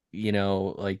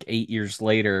 like 8 years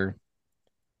later,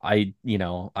 I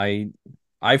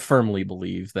firmly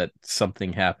believe that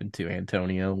something happened to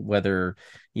Antonio. Whether,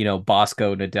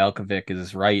 Bosco Nedeljkovic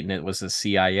is right and it was a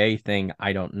CIA thing,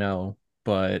 I don't know.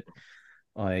 But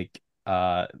like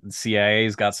the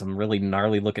CIA's got some really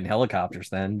gnarly looking helicopters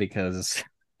then, because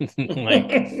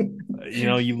like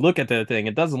you look at the thing,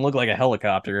 it doesn't look like a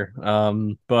helicopter.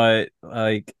 But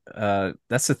like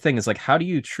that's the thing, is like, how do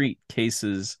you treat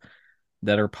cases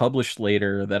that are published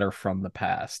later that are from the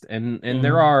past? And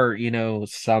there mm, are,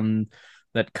 some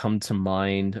that come to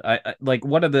mind. I like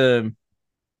one of the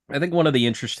I think one of the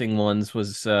interesting ones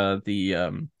was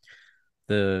the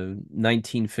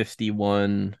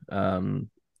 1951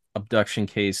 abduction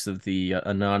case of the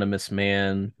anonymous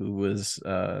man who was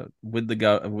with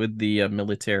the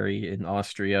military in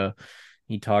Austria.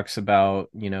 He talks about,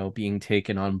 being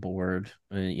taken on board,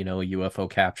 a UFO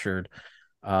captured,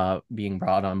 being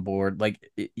brought on board. Like,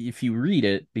 if you read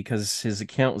it, because his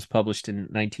account was published in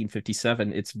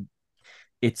 1957,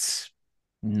 it's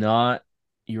not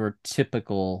your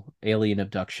typical alien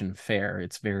abduction fare.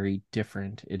 It's very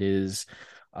different. It is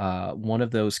one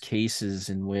of those cases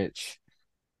in which,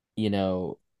 you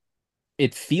know,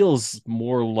 it feels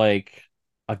more like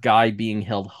a guy being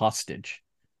held hostage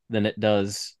than it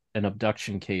does an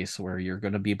abduction case where you're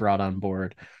going to be brought on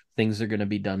board, things are going to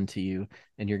be done to you,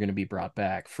 and you're going to be brought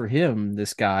back. For him,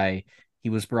 this guy, he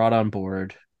was brought on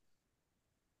board,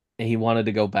 and he wanted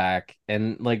to go back,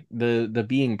 and like the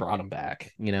being brought him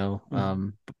back,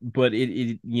 mm, but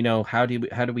how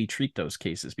do we treat those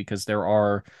cases? Because there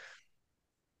are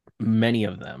many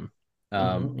of them,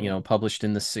 mm, published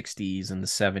in the 60s and the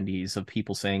 70s, of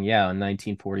people saying, yeah, in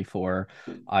 1944,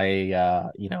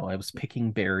 I was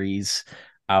picking berries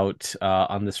out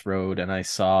on this road, and I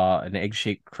saw an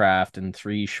egg-shaped craft and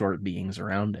three short beings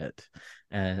around it,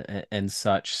 and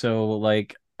such. So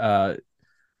like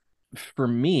for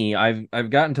me, I've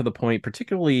gotten to the point,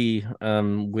 particularly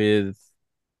with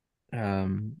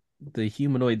the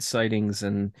humanoid sightings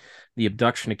and the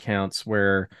abduction accounts,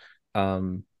 where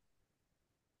um,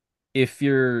 if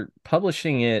you're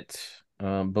publishing it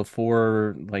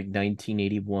before like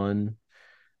 1981,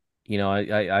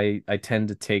 I tend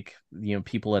to take,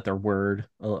 people at their word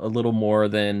a little more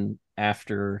than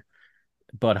after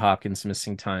Bud Hopkins'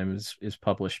 Missing Time is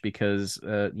published, because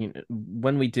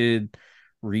when we did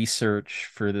research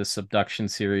for this abduction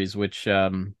series, which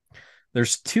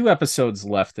there's two episodes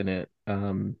left in it,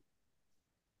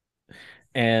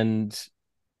 and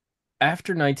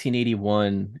after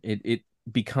 1981, it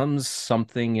becomes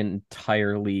something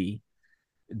entirely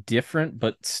different,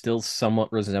 but still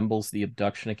somewhat resembles the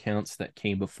abduction accounts that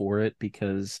came before it,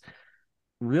 because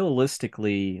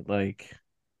realistically, like,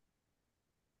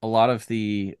 a lot of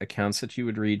the accounts that you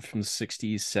would read from the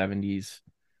 60s, 70s,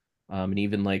 and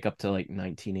even like up to like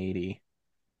 1980,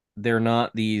 they're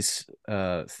not these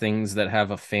things that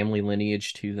have a family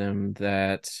lineage to them,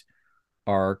 that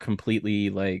are completely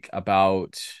like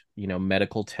about,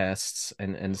 medical tests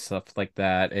and stuff like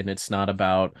that. And it's not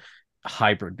about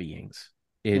hybrid beings.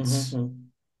 It's mm.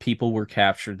 people were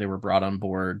captured, they were brought on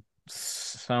board,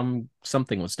 something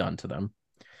was done to them,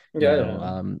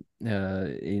 Yeah, yeah.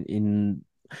 in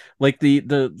like the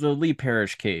Lee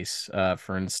Parrish case,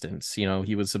 for instance.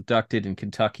 He was abducted in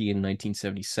Kentucky in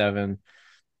 1977.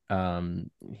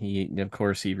 He, of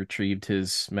course, he retrieved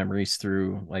his memories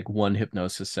through like one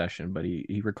hypnosis session, but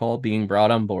he recalled being brought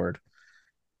on board,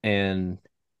 and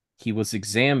he was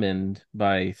examined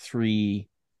by three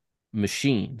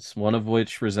machines, one of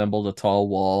which resembled a tall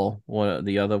wall.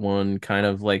 The other one kind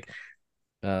of like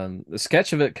the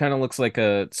sketch of it kind of looks like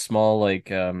a small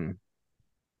like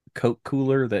Coke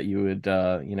cooler that you would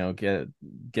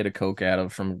get a Coke out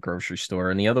of from a grocery store,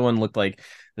 and the other one looked like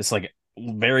this like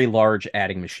very large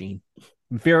adding machine.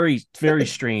 Very very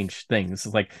strange things.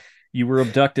 It's like you were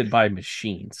abducted by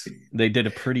machines. They did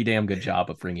a pretty damn good job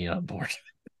of bringing it on board.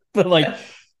 But like,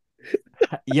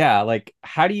 yeah, like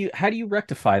how do you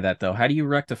rectify that though? How do you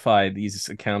rectify these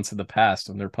accounts of the past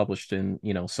when they're published in,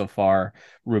 so far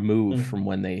removed from Mm.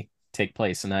 when they take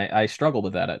place? And I struggle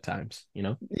with that at times.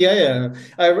 Yeah, yeah.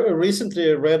 I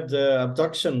recently read the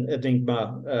Abduction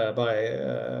Enigma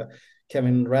by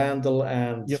Kevin Randall,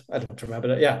 and Yep. I don't remember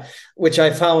that. Yeah, which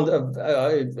I found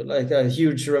like a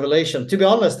huge revelation. To be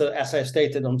honest, as I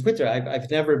stated on Twitter, I've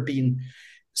never been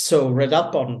so read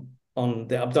up on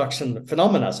the abduction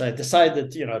phenomena. So I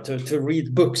decided, to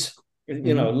read books,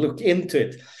 Hmm. look into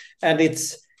it, and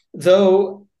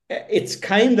though it's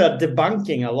kind of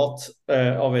debunking a lot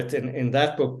of it in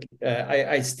that book.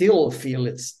 I still feel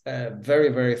it's very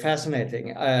very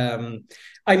fascinating.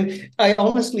 I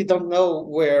honestly don't know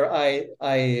where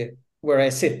I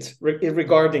sit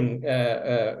regarding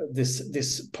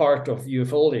this part of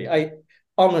ufology. I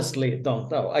honestly don't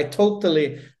know. I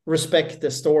totally respect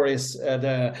the stories,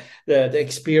 the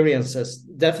experiences,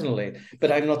 definitely,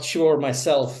 but I'm not sure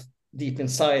myself deep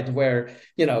inside where,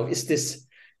 is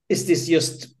this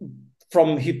just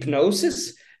from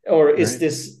hypnosis, or is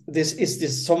Right.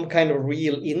 this some kind of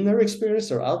real inner experience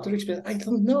or outer experience? I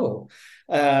don't know.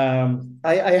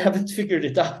 I haven't figured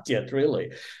it out yet,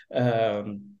 really.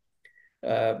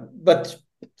 But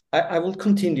I will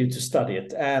continue to study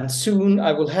it, and soon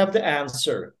I will have the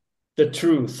answer, the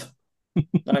truth.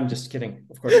 I'm just kidding,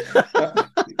 of course.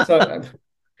 So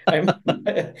I'm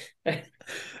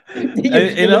you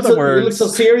In look other so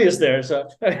words, serious there. So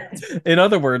in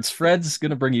other words, Fred's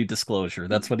gonna bring you disclosure.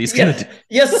 That's what he's gonna yeah, do.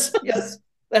 yes, yes,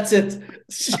 that's it.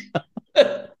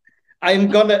 I'm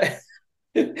gonna.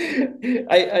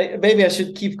 Maybe I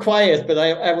should keep quiet, but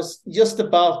I was just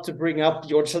about to bring up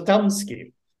George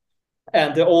Adamski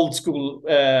and the old school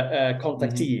Hmm.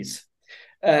 contactees.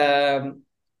 Um,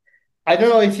 I don't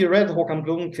know if you read Håkan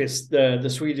Blomqvist, the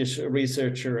Swedish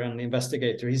researcher and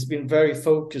investigator. He's been very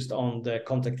focused on the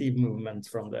contactee movement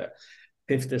from the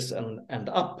 50s and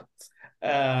up.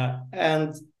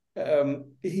 And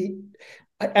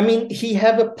I mean, he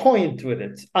had a point with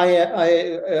it.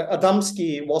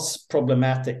 Adamski was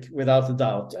problematic without a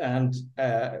doubt, and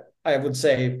I would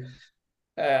say,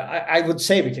 I would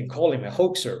say we can call him a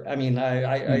hoaxer. I mean,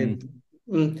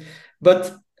 Hmm.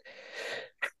 but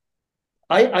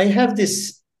I have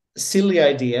this silly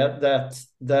idea that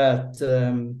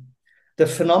the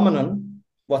phenomenon,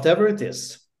 whatever it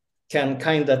is, can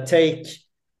kind of take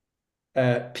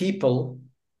people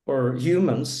or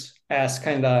humans as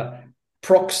kind of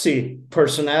proxy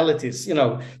personalities,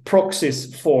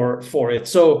 proxies for it.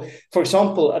 So, for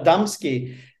example,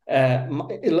 Adamski.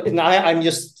 I'm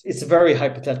just, it's very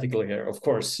hypothetical here, of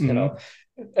course. Hmm.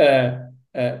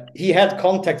 He had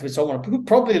contact with someone who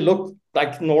probably looked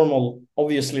like normal,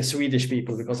 obviously Swedish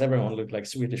people, because everyone looked like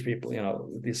Swedish people.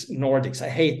 These Nordics. I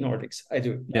hate Nordics. I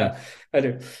do. Yeah. I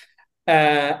do.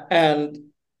 And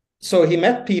so he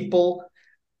met people,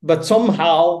 but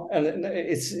somehow, and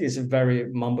it's a very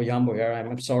mumbo jumbo here.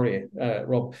 I'm sorry,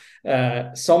 Rob.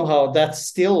 Somehow that's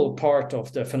still part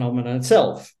of the phenomenon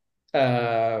itself.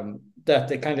 That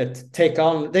they kind of take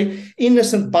on, the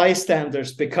innocent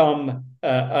bystanders become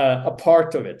a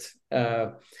part of it.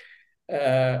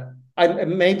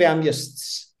 Maybe I'm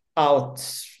just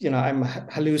out, I'm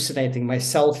hallucinating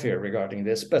myself here regarding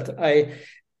this, but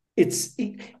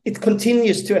it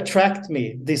continues to attract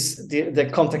me, the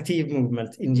contactee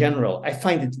movement in general. I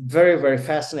find it very very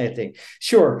fascinating.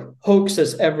 Sure,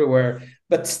 hoaxes everywhere,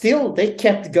 but still they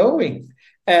kept going.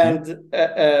 Yeah.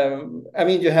 And I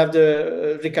mean, you have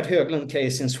the Richard Höglund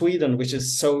case in Sweden, which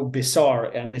is so bizarre.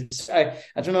 And I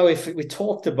don't know if we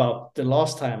talked about the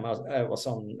last time I was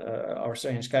on Our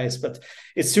Strange Guys, but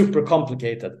it's super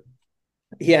complicated.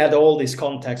 He had all these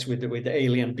contacts with the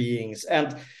alien beings,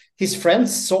 and his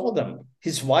friends saw them.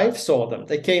 His wife saw them.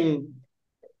 They came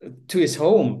to his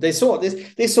home. They saw this.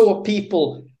 They saw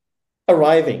people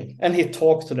arriving, and he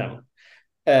talked to them.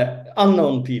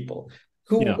 Unknown people.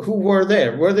 Yeah. Who were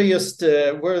there? Were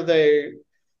they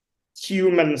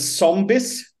human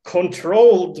zombies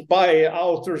controlled by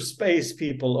outer space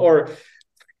people, or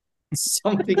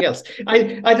something else?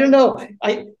 I don't know.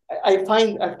 I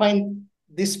find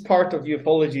this part of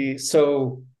ufology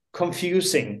so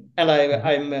confusing, and Mhm.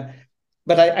 I'm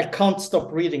but I can't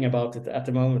stop reading about it at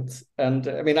the moment. And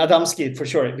I mean, Adamski for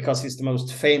sure, because he's the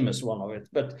most famous one of it.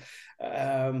 But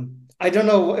I don't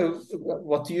know.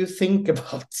 What do you think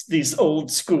about these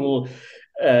old school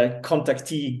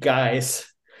contactee guys?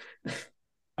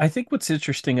 I think what's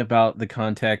interesting about the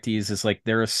contactees is like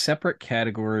they're a separate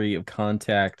category of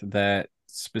contact that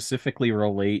specifically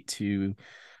relate to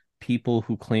people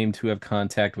who claim to have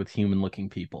contact with human looking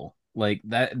people. Like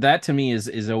that to me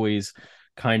is always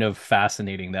kind of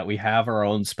fascinating that we have our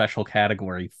own special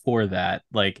category for that.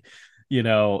 Like,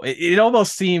 it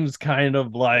almost seems kind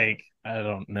of like, I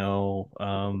don't know,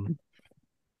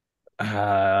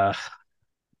 uh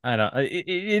I don't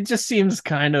it just seems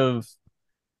kind of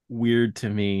weird to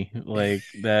me, like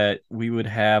that we would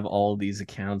have all these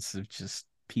accounts of just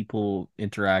people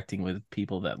interacting with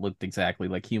people that looked exactly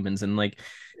like humans. And like,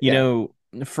 you Yeah. know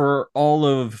for all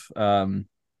of the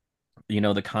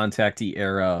contactee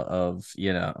era of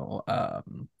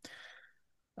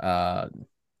uh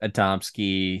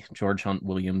Adamski, George Hunt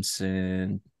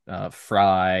Williamson,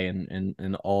 Fry,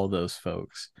 and all those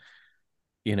folks,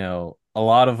 a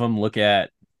lot of them look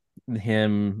at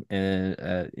him and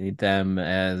them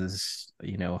as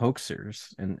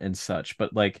hoaxers and such.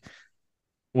 But like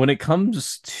when it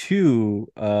comes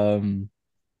to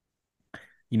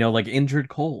like Injured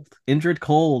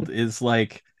Cold is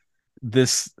like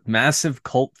this massive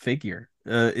cult figure,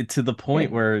 to the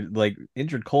point where like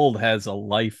Injured Cold has a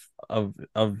life of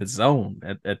his own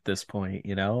at this point,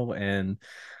 and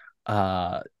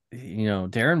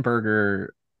Darren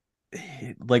Berger,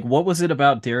 like what was it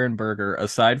about Darren Berger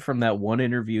aside from that one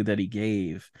interview that he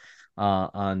gave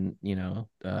on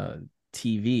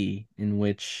TV, in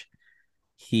which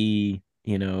he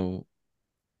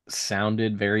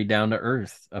sounded very down to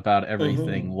earth about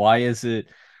everything? Mm-hmm. Why is it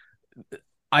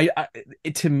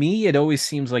to me it always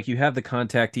seems like you have the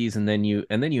contactees, and then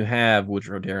you have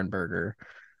Woodrow Derenberger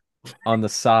on the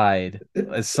side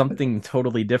as something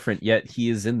totally different, yet he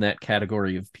is in that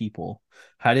category of people.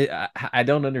 I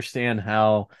don't understand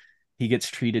how he gets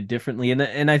treated differently.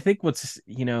 And I think what's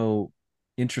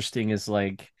interesting is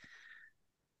like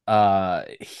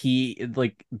he,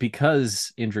 like,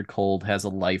 because Injured Cold has a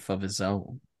life of his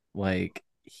own, like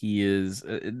he is,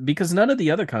 because none of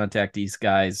the other contactees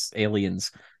guys,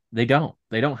 aliens, they don't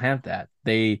have that.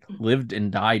 They lived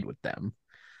and died with them.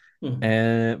 Mm-hmm.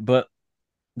 And but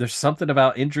there's something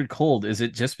about Injured Cold. Is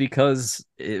it just because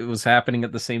it was happening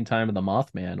at the same time of the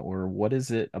Mothman, or what is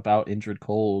it about Injured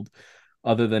Cold,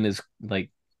 other than his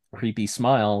like creepy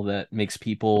smile, that makes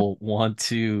people want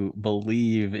to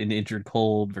believe in Injured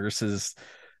Cold versus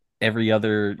every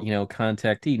other,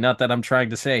 contactee? Not that I'm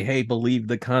trying to say, hey, believe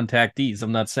the contactees.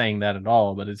 I'm not saying that at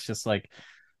all, but it's just like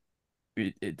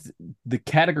it's the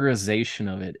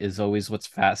categorization of it is always what's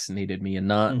fascinated me, and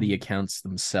not the Mm-hmm. accounts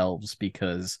themselves,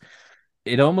 because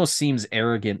it almost seems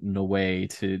arrogant in a way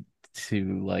to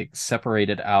like separate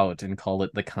it out and call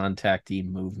it the contactee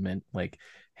movement. Like,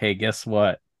 hey, guess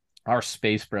what? Our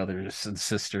space brothers and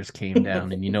sisters came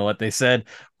down, and you know what they said?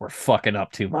 We're fucking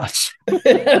up too much.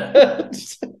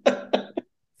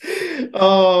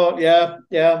 Oh yeah,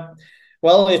 yeah.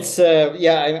 Well, it's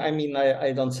yeah. I mean,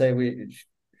 I don't say we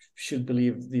should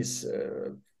believe these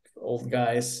old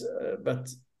guys, but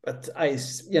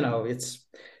it's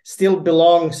still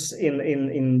belongs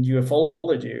in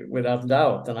ufology without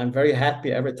doubt, and I'm very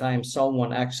happy every time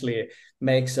someone actually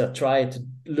makes a try to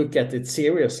look at it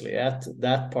seriously at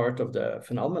that part of the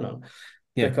phenomenon,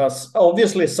 Yeah. because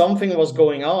obviously something was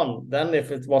going on. Then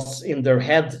if it was in their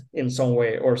head in some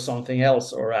way or something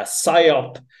else, or a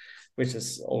psyop, which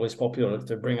is always popular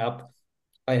to bring up,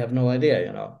 I have no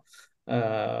idea.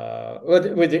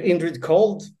 With Indrid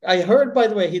Cold, I heard, by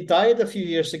the way, he died a few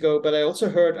years ago, but I also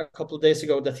heard a couple of days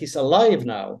ago that he's alive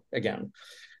now again.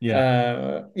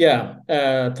 Yeah. Yeah,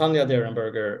 Tanya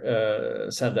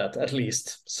Derenberger said that, at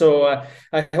least. So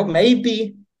I hope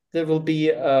maybe there will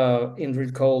be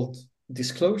Indrid Cold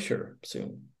disclosure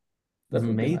soon. That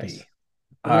would be nice.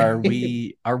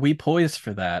 Maybe. Are we poised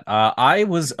for that? I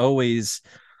was always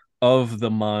of the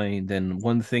mind, and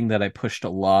one thing that I pushed a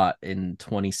lot in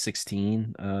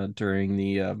 2016, during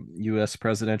the US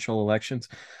presidential elections,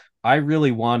 I really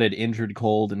wanted Injured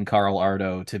Cold and Carl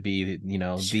Ardo to be,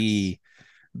 Yes.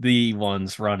 the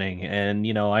ones running. And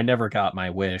I never got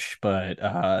my wish, but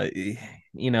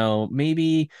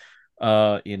maybe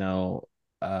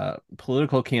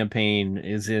political campaign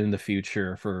is in the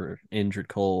future for Injured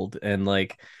Cold. And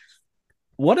like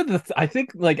one of the I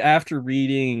think, like, after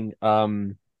reading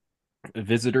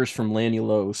Visitors from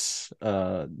Lanulos,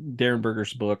 Darren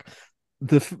Berger's book,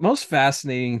 the most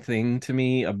fascinating thing to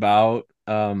me about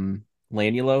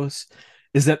Lanulos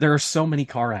is that there are so many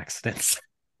car accidents.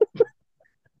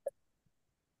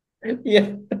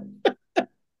 Yeah.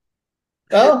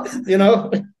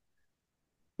 Well,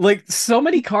 Like so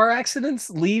many car accidents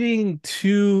leading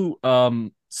to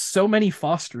so many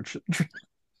foster children.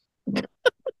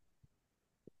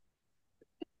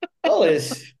 well,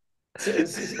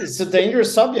 it's a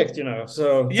dangerous subject,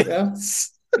 So yeah,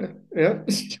 Yes, yeah.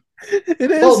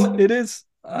 it is. Well, It is.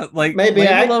 Like maybe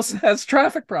I Langelos has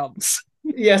traffic problems.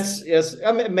 yes, yes.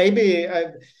 I mean, maybe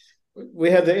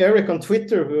we had the Eric on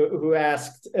Twitter who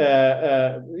asked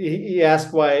he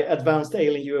asked why advanced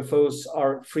alien UFOs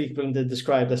are frequently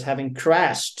described as having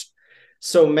crashed.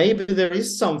 So maybe there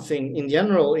is something in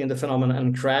general in the phenomenon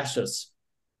and crashes.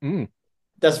 Mm.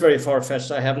 That's very far fetched.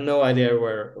 I have no idea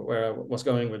where I was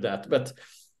going with that, but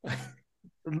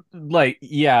Like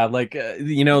yeah, like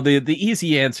the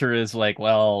easy answer is like,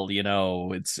 well,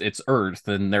 it's Earth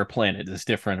and their planet is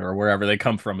different, or wherever they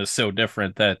come from is so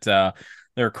different that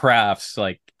their crafts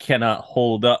like cannot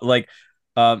hold up. Like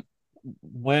um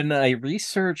when I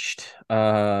researched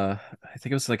I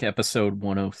think it was like episode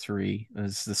 103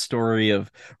 is the story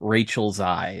of Rachel's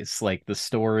Eyes, like the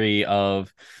story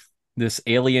of this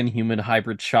alien human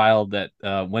hybrid child that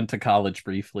went to college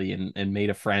briefly and made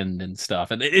a friend and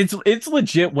stuff. And it's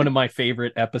legit one of my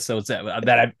favorite episodes that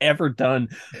I've ever done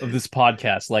of this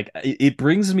podcast. Like it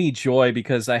brings me joy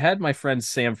because I had my friend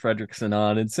Sam Fredrickson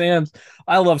on, and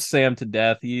I love Sam to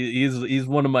death. He's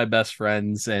one of my best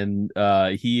friends, and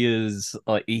he has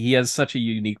such a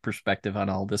unique perspective on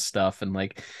all this stuff. And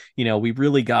like, we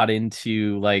really got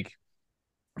into like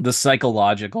the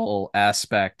psychological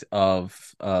aspect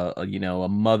of a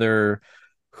mother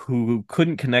who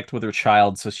couldn't connect with her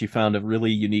child, so she found a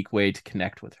really unique way to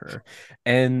connect with her.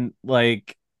 And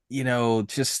like,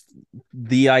 just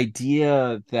the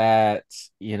idea that,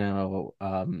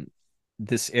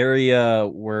 this area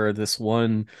where this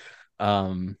one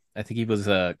I think he was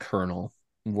a colonel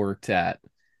worked at,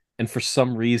 and for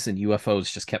some reason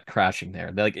UFOs just kept crashing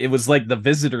there. Like it was like the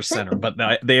visitor center, but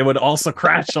they would also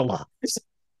crash a lot.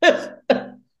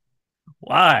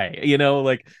 Why?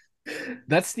 Like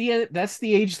that's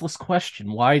the ageless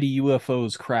question. Why do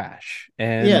UFOs crash?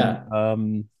 And yeah.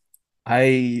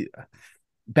 I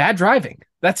bad driving.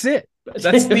 That's it.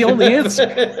 That's the only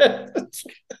answer.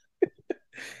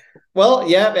 Well,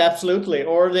 yeah, absolutely.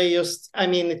 Or they just, I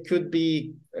mean, it could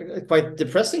be a quite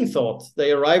depressing thought.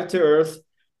 They arrive to Earth,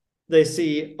 they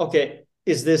see, okay,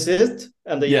 is this it?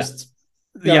 And they Yeah. just,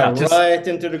 Yeah, just right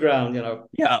into the ground.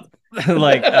 yeah.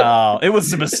 Like, oh, it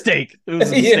was a mistake. It was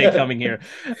a mistake Yeah. coming here.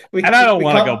 We, And I don't we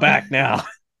want to go can't, back now.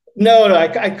 no, I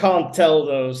can't tell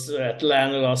those at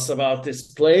landlords about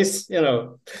this place,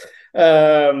 or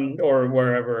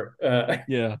wherever.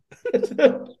 Yeah.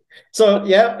 So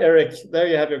yeah, Eric, there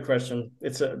you have your question.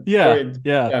 It's a Yeah. very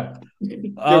Yeah. yeah.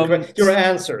 Um Your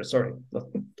answer. Sorry.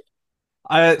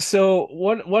 so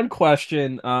one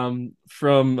question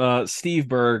from Steve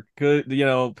Berg,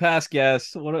 good, past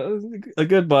guest, what a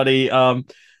good buddy.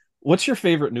 What's your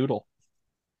favorite noodle?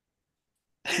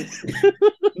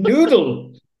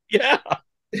 Noodle. Yeah.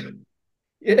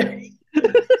 Yeah.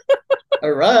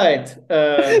 All right.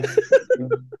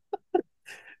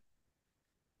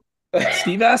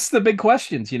 Steve asks the big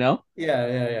questions. Yeah.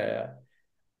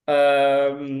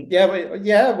 Yeah, but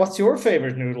yeah. What's your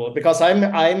favorite noodle? Because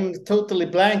I'm totally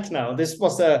blank now. This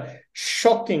was a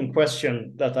shocking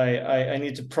question that I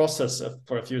need to process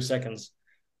for a few seconds.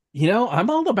 I'm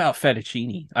all about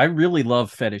fettuccine. I really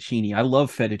love fettuccine. I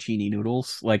love fettuccine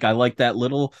noodles. Like I like that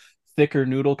little thicker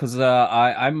noodle because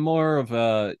I'm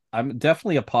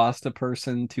definitely a pasta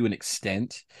person to an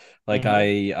extent. Like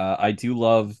Mm-hmm. I do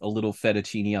love a little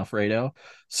fettuccine Alfredo.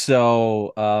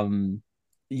 So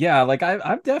yeah, like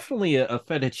I'm definitely a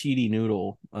fettuccine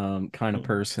noodle kind of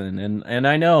person. And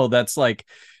I know that's like,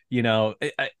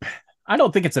 I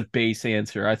don't think it's a base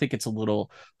answer. I think it's a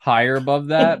little higher above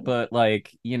that, but like,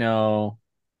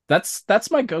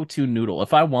 that's my go-to noodle.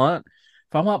 If I want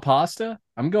pasta,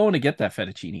 I'm going to get that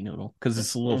fettuccine noodle because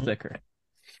it's a little Mm-hmm. thicker.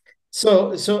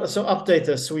 So update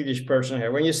the Swedish person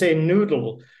here. When you say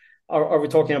noodle, are we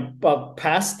talking about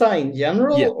pasta in Yeah.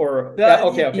 general, or yeah?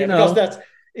 Okay, You okay, because know, that's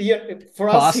yeah for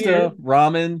us pasta, here.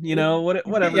 ramen,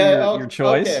 whatever your Yeah, okay.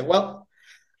 choice. Well,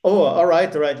 oh, all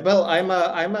right, all right. Well, I'm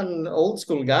an old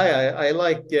school guy. I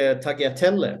like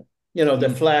tagliatelle. The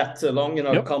Mm. flat, long,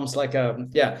 Yep. comes like a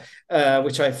yeah,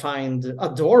 which I find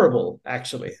adorable.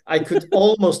 Actually, I could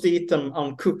almost eat them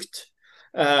uncooked.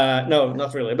 No,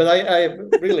 not really, but I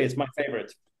really it's my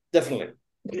favorite, definitely.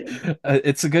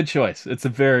 It's a good choice. It's a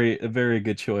very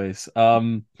good choice.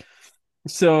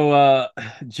 So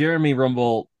Jeremy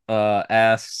Rumble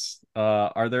asks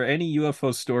Are there any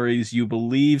UFO stories you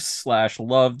believe slash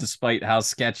love despite how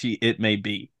sketchy it may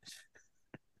be?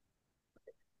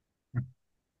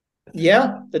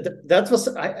 Yeah, that was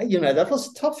that was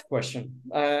a tough question.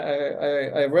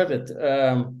 I read it.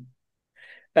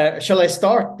 Shall I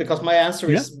start? Because my answer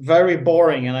Yeah. is very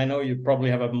boring, and I know you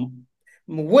probably have a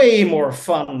way more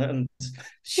fun and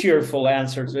cheerful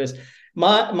answer to this.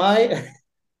 My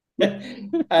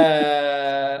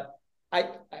uh, I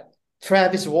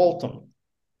Travis Walton,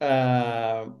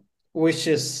 uh, which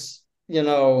is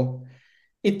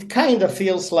it kind of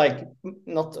feels like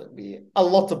not a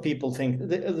lot of people think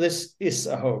this is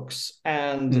a hoax,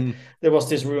 and Mm, there was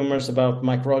these rumors about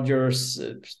Mike Rogers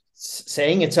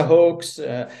saying it's a hoax,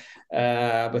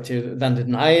 but he then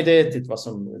denied it. It was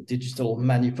some digital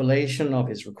manipulation of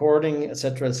his recording,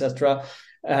 etc., etc.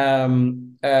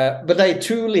 But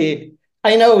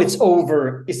I know it's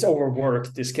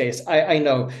overworked, this case. I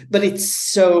know, but it's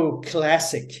so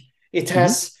classic. It mhm.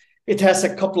 has it has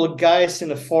a couple of guys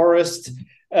in a forest,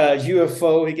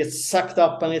 UFO. He gets sucked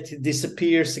up on it. He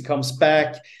disappears. He comes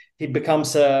back. He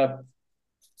becomes a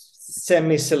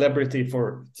semi-celebrity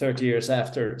for 30 years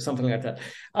after, something like that.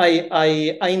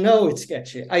 I know it's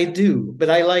sketchy. I do, but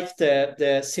I like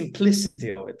the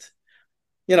simplicity of it.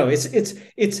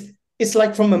 It's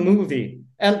like from a movie.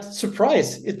 And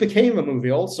surprise, it became a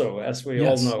movie also, as we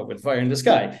all Yes. know, with Fire in the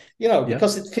Sky. Yeah.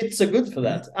 Because it fits so good for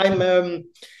that.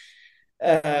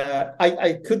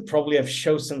 I could probably have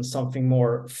chosen something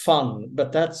more fun,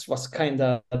 but that's was kind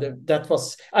of that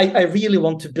was I really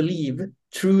want to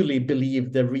truly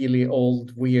believe the really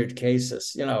old weird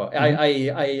cases.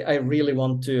 Mhm. I really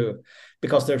want to,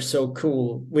 because they're so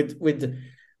cool. With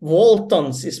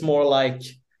Waltons is more like,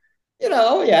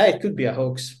 yeah, it could be a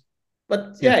hoax,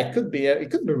 but Yeah. yeah, it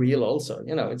could be real also.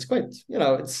 It's quite,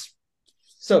 it's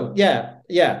so yeah.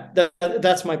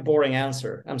 That's my boring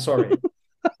answer. I'm sorry.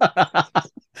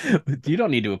 You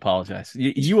don't need to apologize.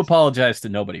 You apologize to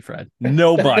nobody, Fred.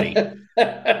 Nobody.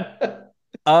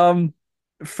 Um,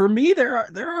 for me, there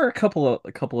are a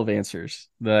couple of answers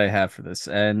that I have for this,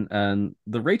 and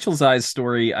the Rachel's Eyes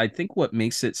story. I think what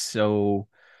makes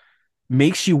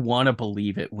you want to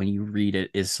believe it when you read it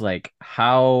is like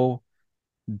how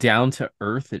down to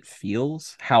earth it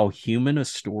feels, how human a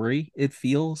story it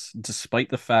feels, despite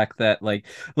the fact that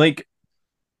like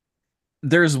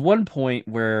there's one point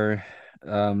where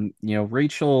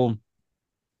Rachel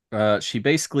she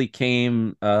basically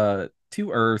came to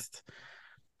Earth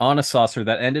on a saucer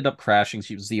that ended up crashing.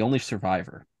 She was the only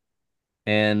survivor.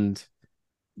 And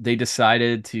they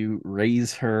decided to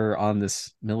raise her on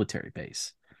this military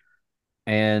base.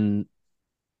 And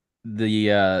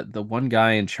the one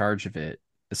guy in charge of it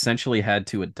essentially had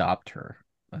to adopt her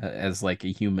as like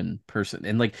a human person.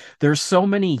 And like there's so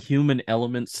many human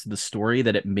elements to the story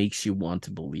that it makes you want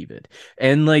to believe it.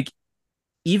 And like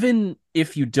even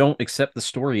if you don't accept the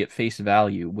story at face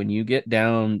value, when you get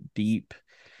down deep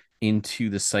into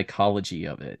the psychology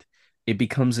of it, it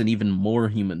becomes an even more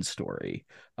human story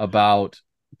about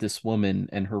this woman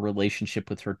and her relationship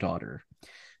with her daughter.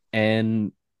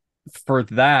 And for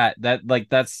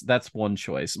that's one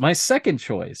choice. My second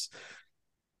choice,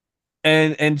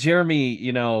 and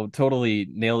Jeremy, totally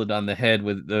nailed it on the head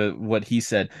with the what he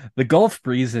said. The Gulf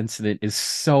Breeze incident is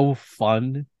so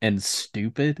fun and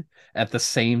stupid at the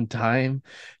same time.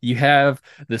 You have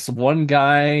this one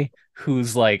guy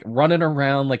who's like running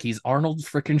around like he's Arnold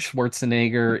freaking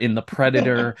Schwarzenegger in The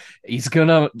Predator. He's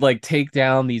gonna like take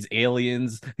down these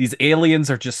aliens. These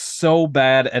aliens are just so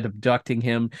bad at abducting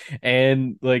him,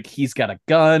 and like he's got a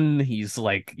gun. He's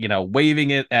like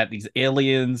waving it at these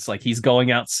aliens like he's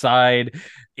going outside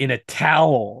in a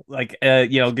towel, like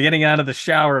getting out of the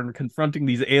shower and confronting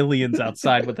these aliens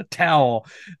outside with a towel.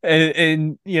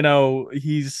 And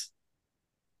he's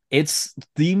it's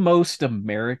the most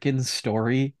American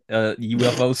story,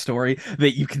 UFO story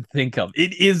that you can think of.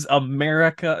 It is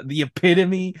America, the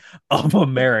epitome of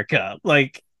America.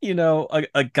 Like,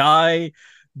 a guy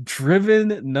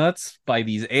driven nuts by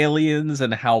these aliens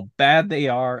and how bad they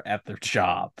are at their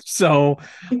job. So,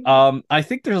 I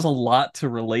think there's a lot to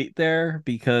relate there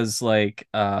because, like,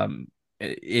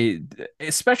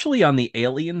 especially on the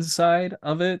alien side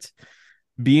of it,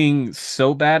 being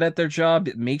so bad at their job,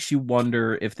 it makes you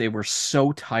wonder if they were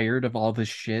so tired of all this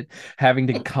shit, having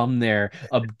to come there,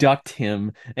 abduct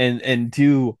him, and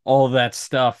do all that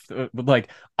stuff. Like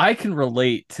I can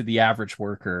relate to the average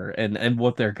worker and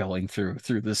what they're going through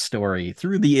this story,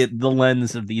 through the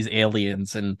lens of these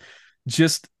aliens, and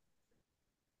just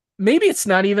maybe it's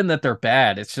not even that they're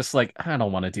bad. It's just like, I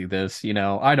don't want to do this,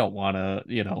 I don't want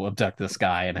to, abduct this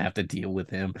guy and have to deal with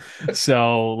him.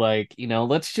 So like,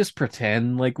 let's just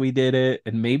pretend like we did it,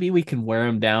 and maybe we can wear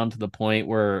him down to the point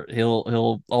where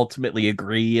he'll ultimately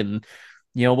agree, and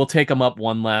we'll take him up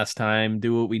one last time,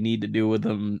 do what we need to do with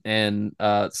him, and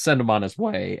send him on his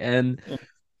way. And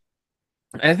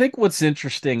I think what's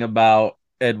interesting about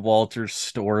Ed Walter's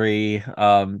story,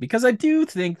 because I do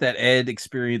think that Ed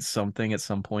experienced something at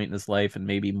some point in his life, and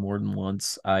maybe more than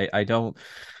once. I don't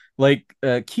like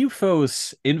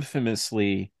QFOS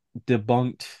infamously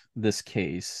debunked this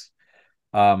case,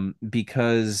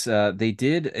 because they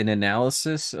did an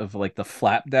analysis of like the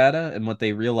flap data, and what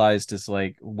they realized is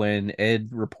like when Ed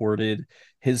reported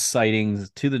his sightings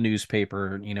to the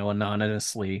newspaper,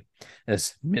 anonymously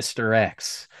as Mr.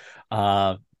 X,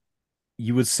 uh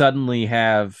you would suddenly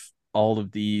have all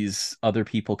of these other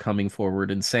people coming forward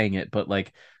and saying it, but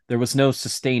like there was no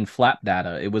sustained flap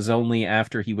data. It was only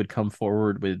after he would come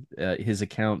forward with his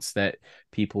accounts that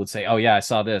people would say, "Oh yeah, I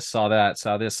saw this, saw that,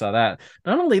 saw this, saw that."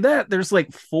 Not only that, there's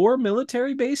like 4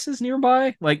 military bases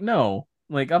nearby. Like no,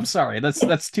 like I'm sorry,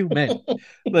 that's too many.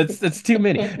 That's too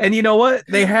many. And you know what?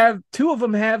 They have two of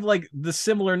them have like the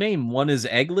similar name. One is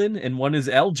Eglin and one is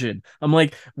Elgin. I'm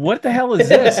like, what the hell is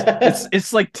this?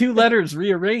 It's like two letters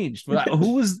rearranged.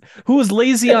 Who was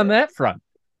lazy on that front?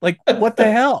 Like, what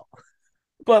the hell?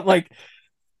 But like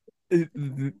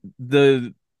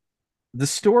the the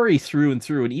story through and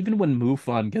through, and even when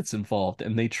MUFON gets involved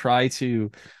and they try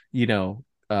to,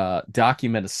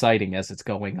 document a sighting as it's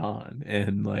going on,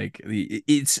 and like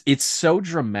it's so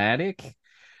dramatic,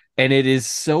 and it is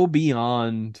so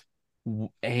beyond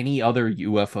any other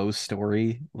UFO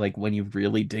story, like when you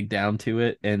really dig down to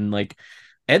it. And like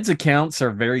Ed's accounts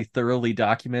are very thoroughly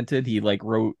documented. He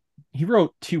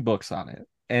wrote 2 books on it,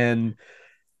 and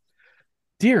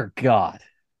dear God,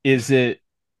 is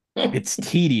it's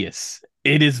tedious.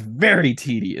 It is very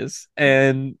tedious,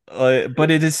 and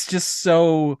but it is just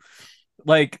so,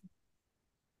 like,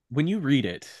 when you read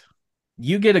it,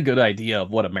 you get a good idea of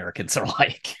what Americans are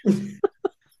like.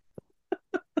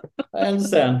 I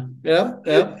understand. Yeah,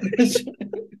 yeah.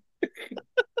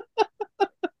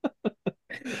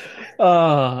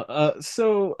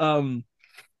 So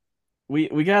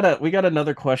we got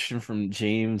another question from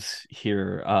James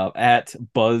here, at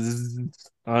Buzz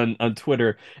on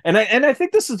Twitter. And I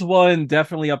think this is one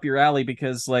definitely up your alley,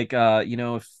 because like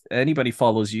if anybody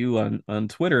follows you on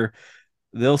Twitter,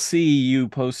 they'll see you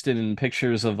posting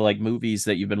pictures of like movies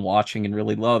that you've been watching and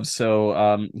really love.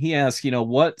 So he asks,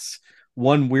 what's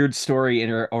one weird story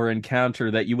or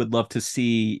encounter that you would love to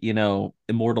see,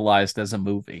 immortalized as a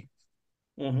movie?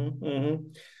 Mm-hmm, mm-hmm.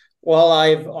 Well,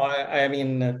 I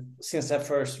mean, since I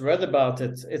first read about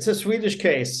it, it's a Swedish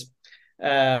case,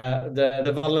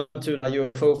 the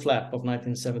Vallentuna UFO flap of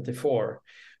 1974,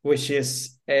 which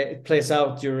is it plays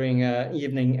out during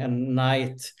evening and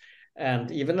night,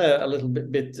 and even a little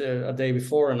bit a day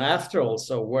before and after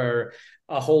also, where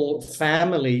a whole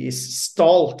family is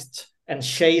stalked and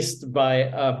chased by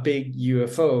a big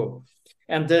UFO.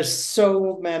 And there's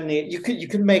so many, you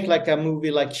could make like a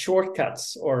movie like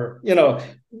Shortcuts, or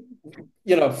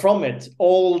from it,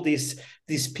 all these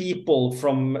people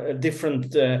from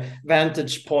different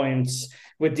vantage points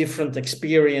with different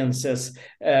experiences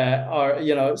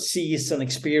are sees and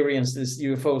experience these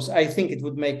UFOs. I think it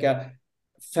would make a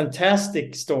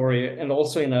fantastic story, and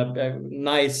also in a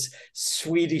nice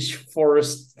Swedish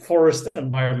forest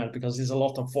environment, because there's a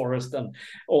lot of forest and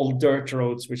old dirt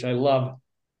roads, which I love.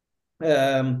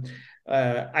 um,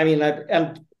 I mean,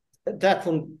 and that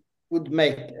one would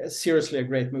make seriously a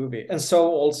great movie. And so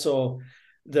also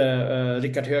the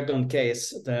Richard Höglund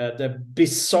case, the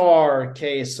bizarre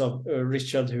case of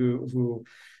Richard, who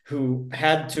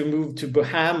had to move to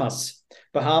Bahamas.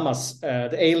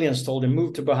 The aliens told him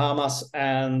move to Bahamas,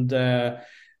 and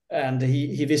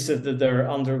he visited there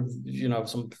under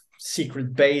some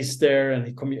secret base there, and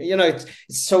it's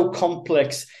so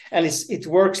complex, and it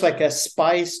works like a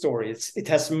spy story. It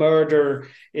has murder,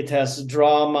 it has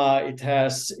drama, it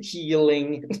has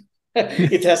healing.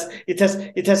 It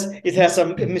has a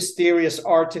mysterious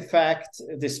artifact,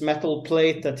 this metal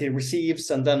plate that he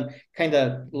receives and then kind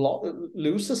of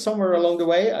loses somewhere along the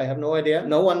way. I have no idea.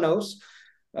 No one knows.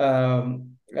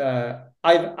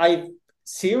 I've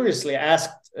seriously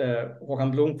asked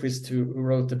Håkan Blomqvist, who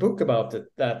wrote the book about it,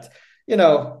 that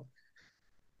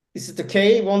is it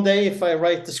okay one day if I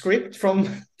write the script from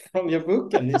your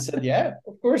book? And he said, yeah,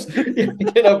 of course.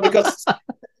 Because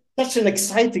such an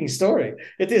exciting story.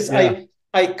 It is. Yeah.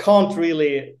 I can't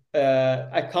really.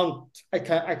 I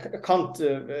can't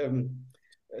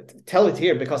tell it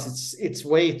here, because it's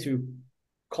way too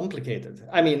complicated.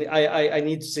 I mean, I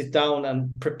need to sit down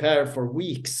and prepare for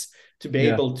weeks to be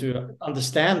Yeah. able to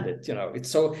understand it. You know,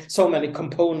 it's so many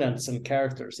components and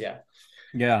characters. Yeah,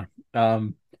 Yeah.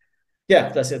 Um, yeah,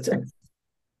 that's it.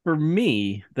 for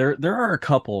me, there are a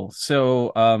couple.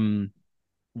 So,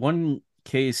 one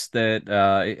case that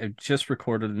I just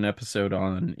recorded an episode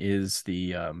on is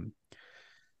the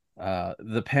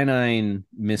Pennine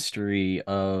mystery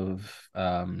of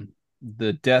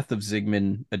the death of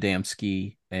Zygmunt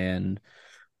Adamski and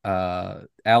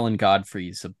Alan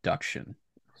Godfrey's abduction,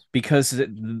 because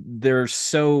they're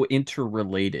so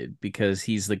interrelated, because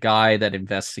he's the guy that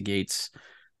investigates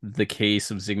the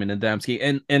case of Zygmunt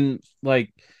Adamski, and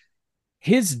like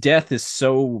his death is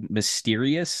so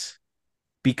mysterious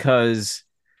because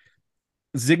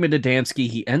Zygmunt Adamski,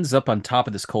 he ends up on top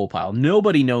of this coal pile.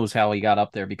 Nobody knows how he got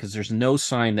up there because there's no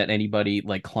sign that anybody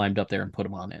like climbed up there and put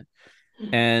him on it.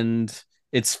 And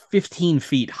it's 15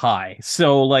 feet high.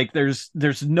 So like there's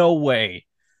no way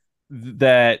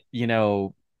that,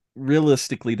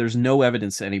 realistically there's no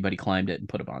evidence that anybody climbed it and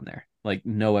put him on there. Like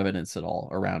no evidence at all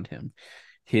around him.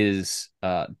 His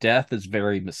death is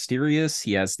very mysterious.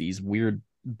 He has these weird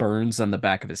burns on the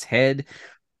back of his head,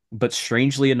 but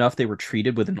strangely enough, they were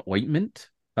treated with an ointment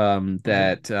Mhm.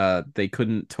 that they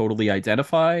couldn't totally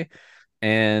identify.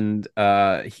 And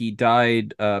he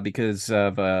died because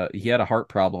of he had a heart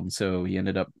problem, so he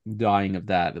ended up dying of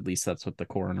that. At least that's what the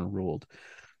coroner ruled.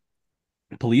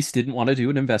 Police didn't want to do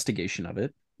an investigation of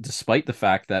it, despite the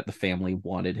fact that the family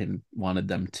wanted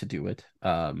them to do it.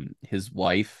 His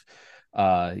wife,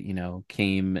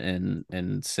 came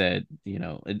and said,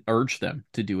 and urged them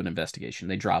to do an investigation.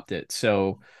 They dropped it.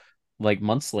 So like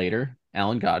months later,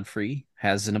 Alan Godfrey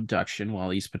has an abduction while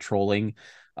he's patrolling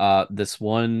this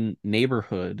one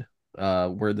neighborhood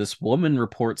where this woman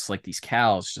reports like these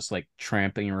cows just like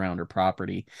tramping around her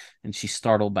property, and she's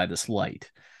startled by this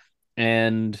light.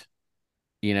 And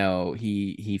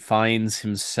he finds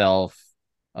himself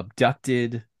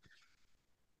abducted,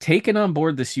 taken on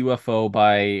board this UFO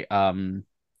by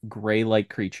gray-like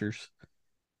creatures,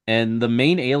 and the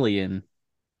main alien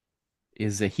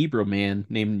is a Hebrew man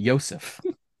named Yosef.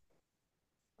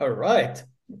 All right.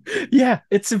 Yeah,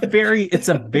 it's a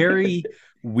very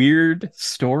weird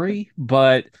story,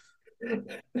 but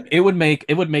it would make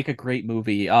a great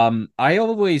movie. I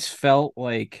always felt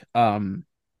like Lonnie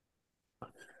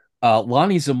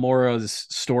Zamora's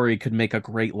story could make a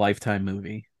great Lifetime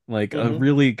movie, like a Hmm.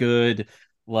 really good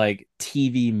like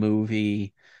TV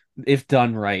movie if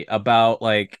done right, about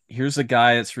like here's a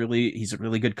guy he's a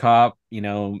really good cop,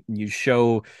 you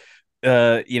show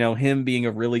him being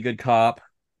a really good cop.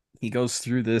 He goes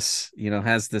through this,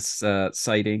 has this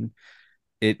sighting,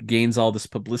 it gains all this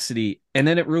publicity, and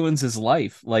then it ruins his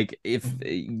life. Like if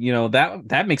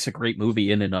that makes a great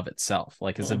movie in and of itself.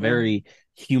 Like it's a Hmm. very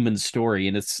human story,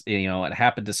 and it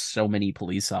happened to so many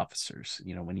police officers,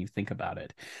 when you think about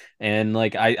it. And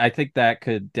like I think that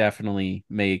could definitely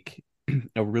make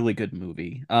a really good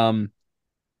movie. And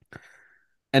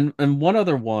one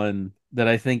other one that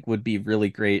I think would be really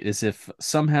great is if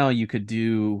somehow you could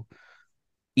do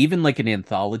even like an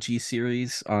anthology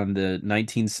series on the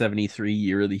 1973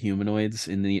 Year of the Humanoids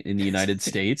in the United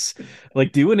States.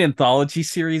 Like do an anthology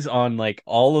series on like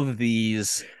all of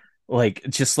these like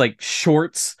just like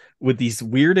shorts with these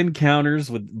weird encounters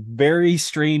with very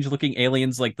strange looking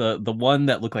aliens, like the one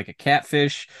that looked like a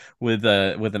catfish with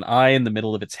an eye in the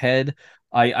middle of its head.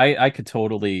 I'd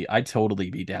totally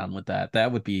be down with that.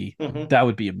 That would be Hmm. that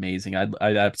would be amazing.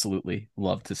 I'd absolutely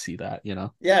love to see that. Yeah,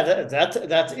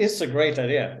 that is a great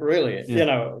idea. Really,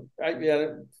 Yeah. yeah,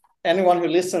 anyone who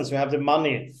listens who have the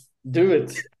money, do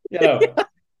it. You know,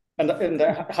 and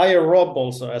hire Rob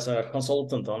also as a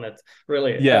consultant on it.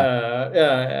 Really, Yeah.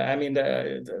 yeah. I mean,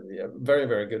 yeah, very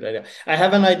very good idea. I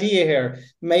have an idea here.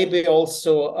 Maybe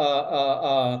also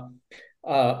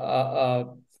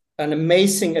an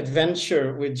amazing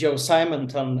adventure with Joe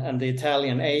Simonton and the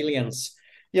Italian aliens.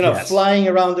 You know, Yes. flying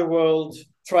around the world,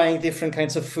 trying different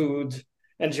kinds of food,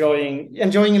 enjoying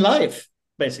life,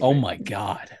 Oh basically. my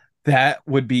God. That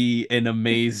would be an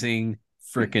amazing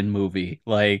freaking movie.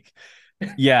 Like,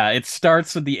 yeah, it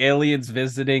starts with the aliens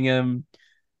visiting him.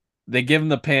 They give him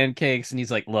the pancakes, and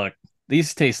he's like, "Look,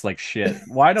 these taste like shit.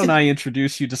 Why don't I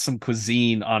introduce you to some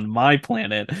cuisine on my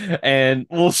planet, and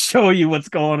we'll show you what's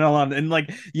going on?" And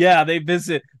like, yeah, they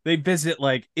visit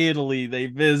like Italy, they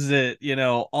visit,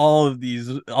 all of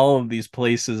these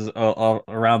places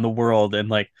around the world, and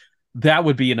like that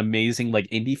would be an amazing like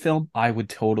indie film. I would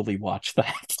totally watch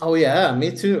that. Oh yeah,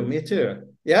 me too. Me too.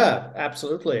 Yeah,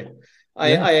 absolutely.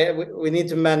 Yeah. We need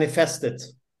to manifest it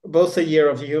both the Year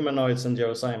of Humanoids and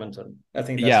Joe Simonton. I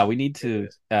think Yeah, that's we need it to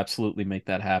is. absolutely make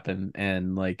that happen.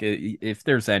 And like, if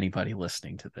there's anybody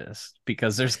listening to this,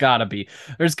 because there's gotta be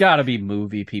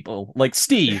movie people like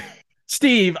Steve.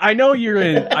 Steve, I know you're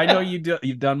in. I know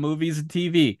you've done movies and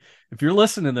TV. If you're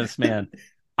listening to this, man,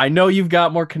 I know you've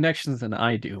got more connections than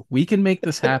I do. We can make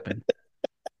this happen.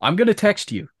 I'm gonna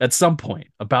text you at some point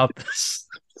about this.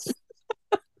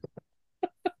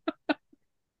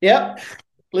 Yeah,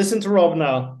 listen to Rob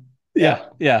now. Yeah, Yeah,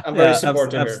 yeah, I'm very yeah.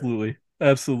 supportive here. Absolutely,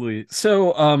 absolutely.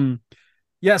 So,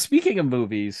 yeah. Speaking of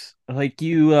movies, like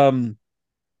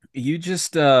you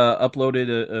just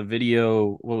uploaded a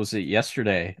video, what was it,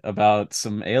 yesterday, about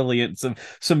some aliens,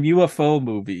 some UFO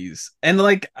movies. And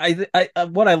like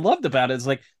what I loved about it is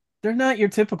like they're not your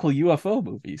typical UFO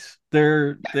movies.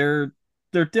 They're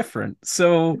different.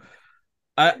 So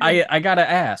I gotta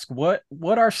ask, what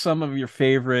are some of your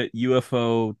favorite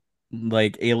UFO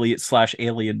like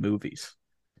alien movies?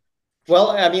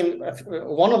 Well, I mean,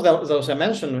 one of those I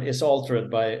mentioned is Altered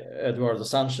by Eduardo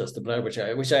Sanchez, the Blair Witch,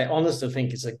 which I honestly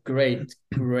think is a great,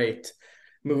 great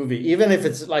movie. Even if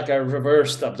it's like a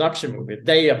reversed abduction movie,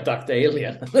 they abduct the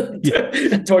alien,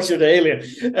 Yeah. torture the alien.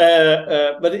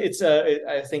 But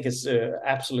I think it's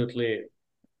absolutely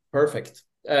perfect.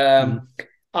 Mhm.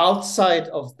 Outside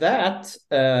of that,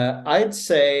 I'd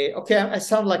say, okay, I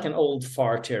sound like an old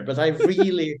fart here, but I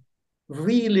really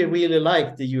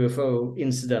like the UFO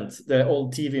incident, the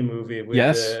old TV movie with,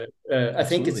 Yes, I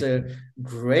think it's absolutely. a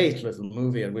great little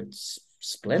movie with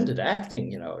splendid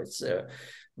acting. It's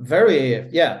very,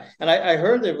 yeah. And I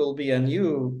heard there will be a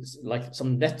new, like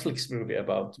some Netflix movie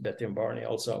about Betty and Barney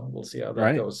also. We'll see how that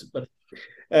Right. goes. But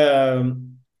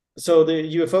um, so the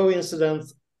UFO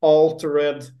incident,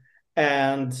 Altered,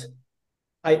 and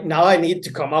I need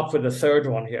to come up with a third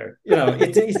one here.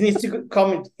 It needs to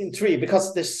come in three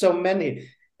because there's so many.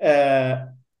 Uh,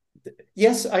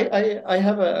 yes, I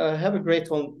have a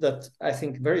great one that I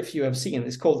think very few have seen.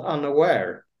 It's called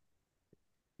Unaware.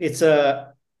 It's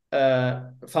a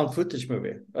found footage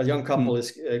movie. A young Hmm. couple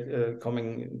is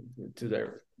coming to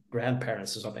their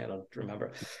grandparents or something. I don't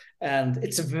remember. And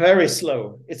it's very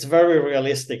slow. It's very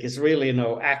realistic. It's really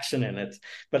no action in it.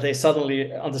 But they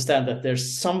suddenly understand that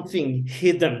there's something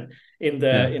hidden in the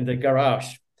Yeah. in the garage.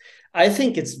 I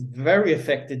think it's very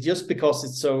effective just because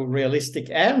it's so realistic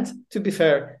and, to be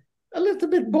fair, a little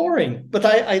bit boring. But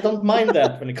I don't mind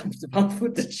that when it comes to found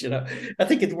footage. I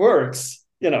think it works.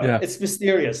 Yeah. It's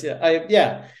mysterious.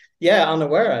 Yeah,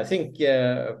 Unaware. I think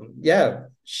yeah,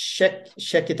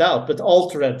 check it out. But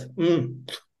Altered,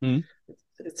 Mhm.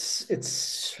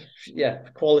 it's yeah,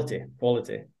 quality.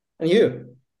 And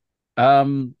you?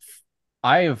 Um,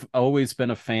 I have always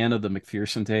been a fan of the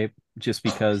McPherson tape just Oh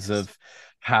because yes. of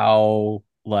how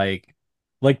like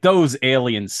those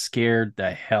aliens scared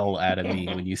the hell out of me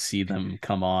when you see them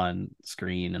come on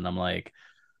screen, and I'm like,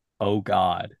 oh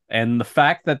God. And the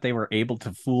fact that they were able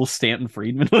to fool Stanton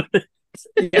Friedman with it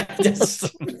Yeah, was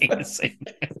that's amazing.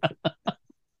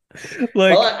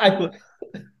 well, Like,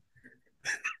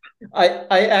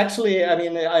 I actually, I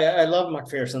mean, I love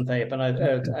McPherson tape, and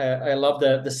I love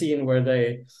the scene where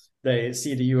they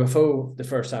see the UFO the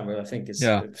first time, which I think is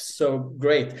yeah. so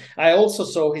great. I also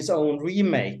saw his own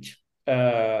remake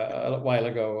a while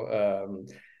ago.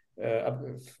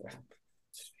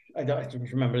 I don't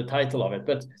remember the title of it,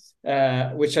 but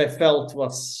which I felt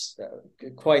was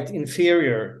quite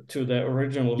inferior to the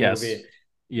original movie Yes.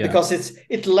 Yeah. because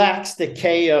it lacks the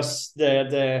chaos,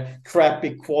 the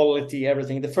crappy quality,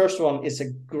 everything. The first one is a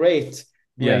great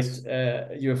Yes.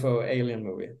 UFO alien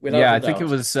movie, without Yeah, a I think it doubt.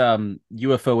 was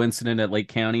UFO incident at Lake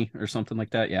County or something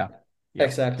like that. Yeah. Yeah.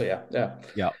 Exactly, yeah, yeah.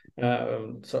 Yeah.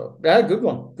 So yeah, good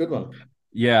one.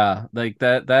 Yeah, like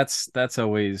that's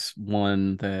always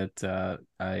one that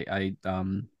I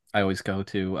always go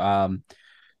to.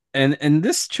 And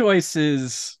this choice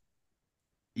is,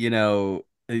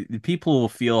 people will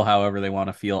feel however they want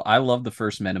to feel. I love the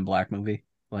first Men in Black movie.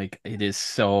 Like it's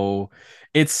so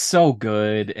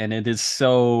good, and it is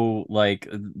so like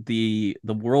the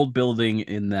world building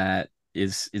in that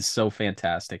is so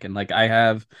fantastic. And like I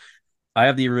have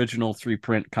the original three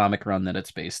print comic run that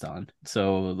it's based on.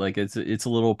 So like it's a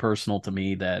little personal to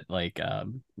me that like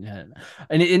yeah.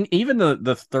 And even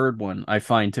the third one I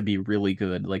find to be really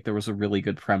good. Like there was a really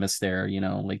good premise there,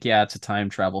 like yeah, it's a time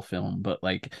travel film, but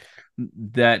like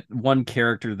that one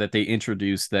character that they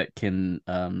introduced that can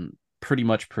pretty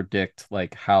much predict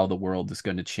like how the world is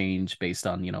going to change based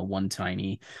on, one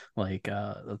tiny like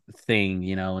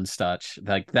thing, and such.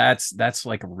 Like that's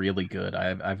like really good.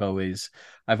 I've always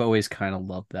kind of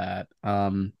loved that.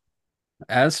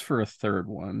 As for a third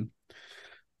one,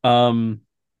 um,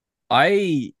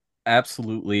 I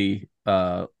absolutely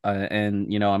and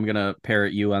I'm gonna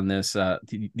parrot you on this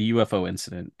the UFO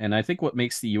incident. And I think what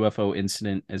makes the UFO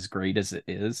incident as great as it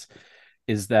is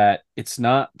that it's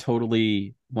not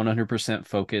totally 100%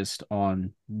 focused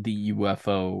on the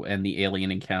UFO and the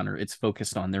alien encounter. It's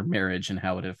focused on their marriage and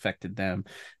how it affected them,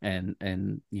 and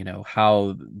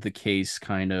how the case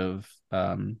kind of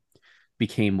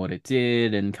became what it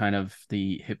did, and kind of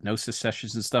the hypnosis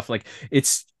sessions and stuff. Like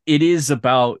it is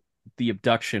about the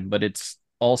abduction, but it's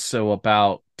also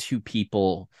about two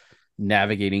people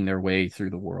navigating their way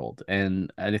through the world.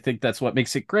 And I think that's what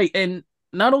makes it great. And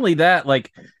not only that,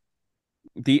 like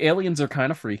the aliens are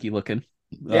kind of freaky looking.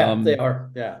 Yeah, they Um,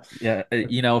 are. Yeah.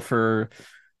 yeah, for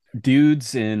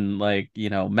dudes in like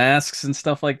masks and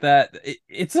stuff like that,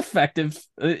 it's effective.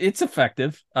 It's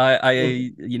effective.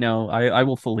 I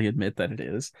will fully admit that it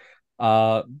is.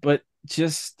 But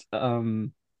just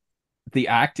the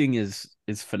acting is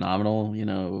phenomenal.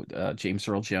 James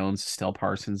Earl Jones, Estelle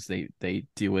Parsons, they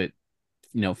do it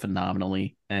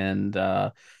phenomenally. And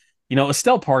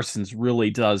Estelle Parsons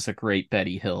really does a great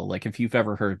Betty Hill. Like if you've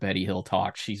ever heard Betty Hill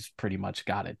talk, she's pretty much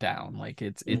got it down. Like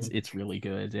Mhm. it's really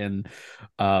good. And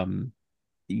um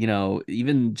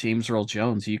even James Earl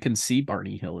Jones, you can see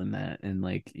Barney Hill in that, and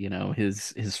like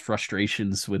his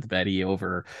frustrations with Betty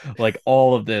over like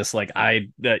all of this. Like I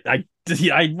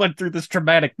went through this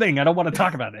traumatic thing. I don't want to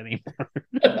talk about it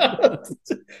anymore.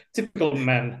 Typical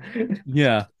men.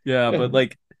 Yeah, yeah, but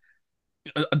like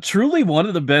truly one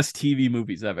of the best TV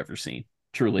movies I've ever seen.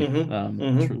 Truly,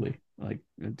 Hmm. truly, like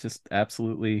just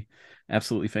absolutely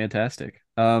fantastic.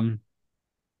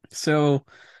 So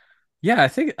yeah, I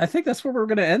think that's where we're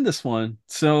gonna end this one.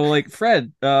 So like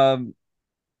Fred,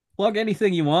 plug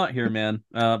anything you want here, man.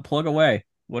 Plug away,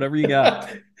 whatever you got.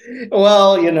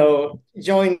 Well,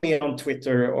 join me on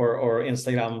Twitter or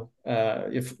Instagram.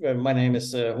 If my name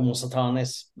is Homo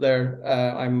Satanis there,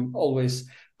 I'm always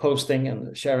posting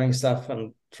and sharing stuff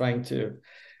and trying to,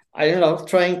 I don't know,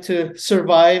 trying to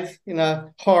survive in a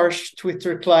harsh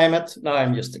Twitter climate. No,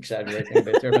 I'm just exaggerating a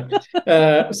bit here, but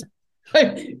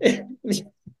I,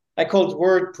 I call it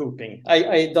word pooping.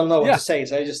 I don't know what to Yeah, say,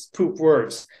 so I just poop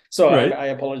words. So right. I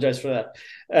apologize for that.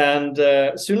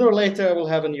 And sooner or later, I will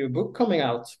have a new book coming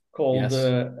out called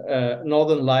Yes.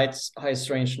 Northern Lights: High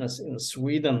Strangeness in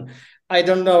Sweden. I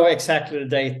don't know exactly the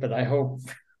date, but I hope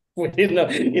within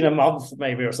in a month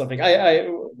maybe or something. I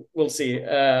will see.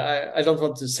 I don't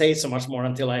want to say so much more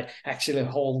until I actually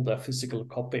hold a physical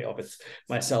copy of it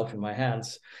myself in my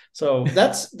hands. So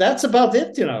that's about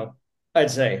it. I'd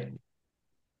say.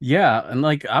 Yeah, and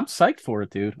like I'm psyched for it,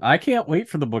 dude. I can't wait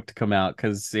for the book to come out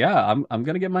because yeah, I'm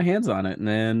gonna get my hands on it, and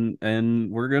then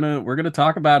we're gonna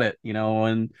talk about it,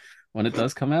 when it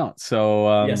does come out.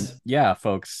 So Yes. yeah,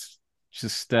 folks,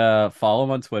 just follow him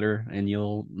on Twitter and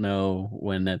you'll know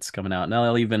when it's coming out. And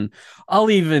I'll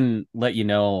even let you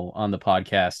know on the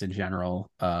podcast in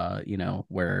general,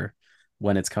 where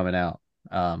when it's coming out.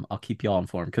 I'll keep you all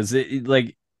informed because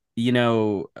like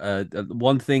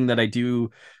one thing that I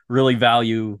do really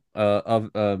value of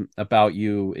about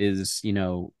you is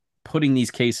putting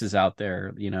these cases out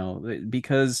there,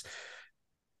 because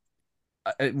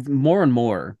more and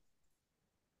more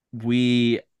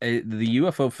the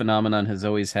UFO phenomenon has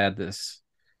always had this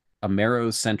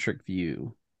Amerocentric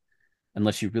view,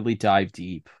 unless you really dive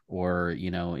deep or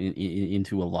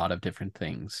into a lot of different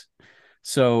things.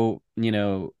 So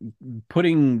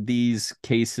putting these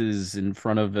cases in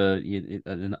front of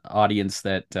an audience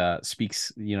that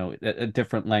speaks a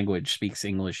different language, speaks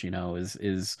English,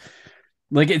 is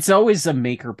like it's always a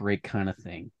make or break kind of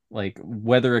thing. Like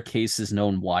whether a case is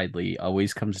known widely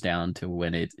always comes down to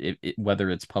when whether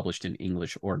it's published in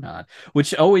English or not,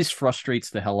 which always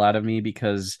frustrates the hell out of me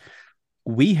because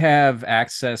we have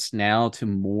access now to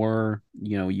more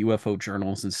UFO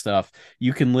journals and stuff.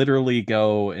 You can literally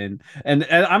go and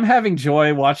I'm having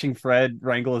joy watching Fred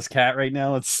wrangle his cat right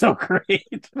now. It's so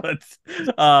great. But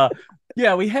uh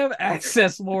yeah, we have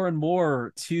access more and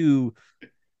more to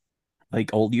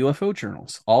like old UFO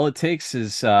journals. All it takes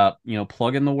is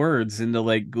plug in the words into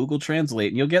like Google Translate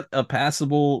and you'll get a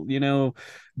passable,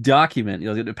 document.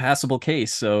 You'll get a passable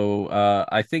case. So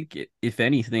I think if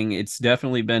anything, it's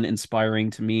definitely been inspiring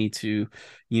to me to,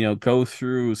 go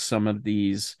through some of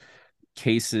these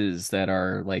cases that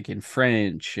are like in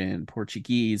French and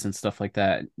Portuguese and stuff like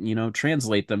that,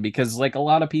 translate them because like a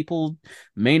lot of people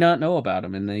may not know about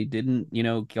them and they didn't,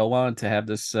 go on to have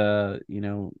this,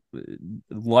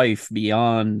 life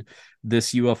beyond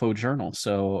this UFO journal.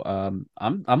 So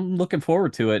I'm looking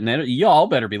forward to it, and y'all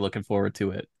better be looking forward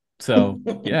to it. So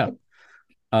yeah.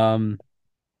 Um,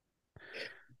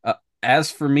 as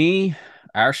for me,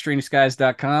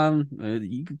 OurStrangeSkies.com.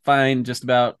 You can find just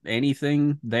about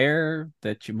anything there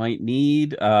that you might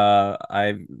need.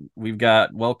 We've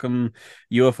got Welcome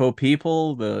UFO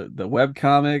People, the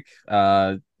webcomic,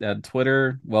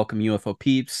 Twitter, Welcome UFO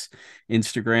Peeps,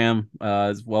 Instagram,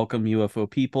 is Welcome UFO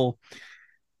People.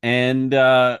 And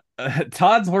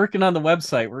Todd's working on the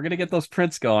website. We're gonna get those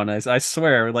prints going. I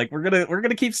swear. Like we're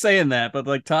gonna keep saying that, but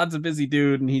like Todd's a busy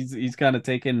dude and he's kind of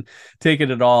taking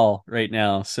it all right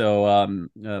now. So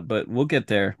but we'll get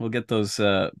there. We'll get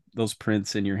those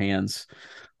prints in your hands.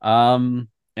 And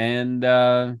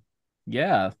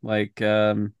yeah, like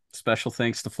special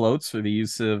thanks to Floats for the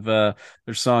use of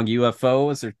their song UFO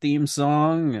as their theme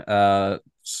song.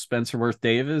 Spencer Worth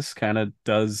Davis kind of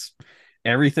does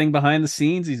everything behind the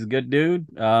scenes. He's a good dude.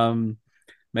 Megan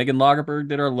Lagerberg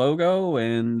did our logo,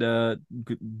 and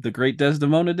the great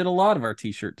Desdemona did a lot of our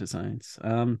t-shirt designs.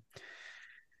 And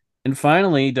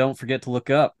finally, don't forget to look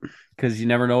up because you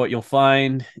never know what you'll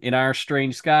find in our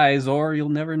strange skies, or you'll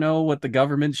never know what the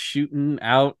government's shooting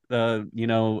out, of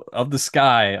the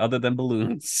sky other than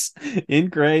balloons. In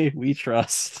gray, we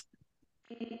trust.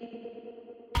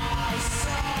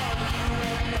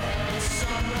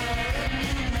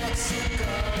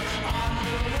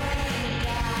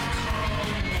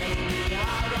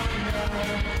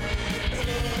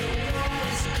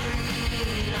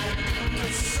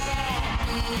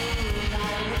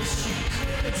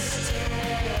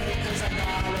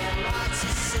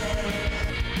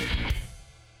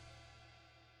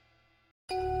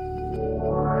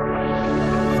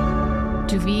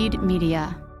 David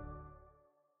Media.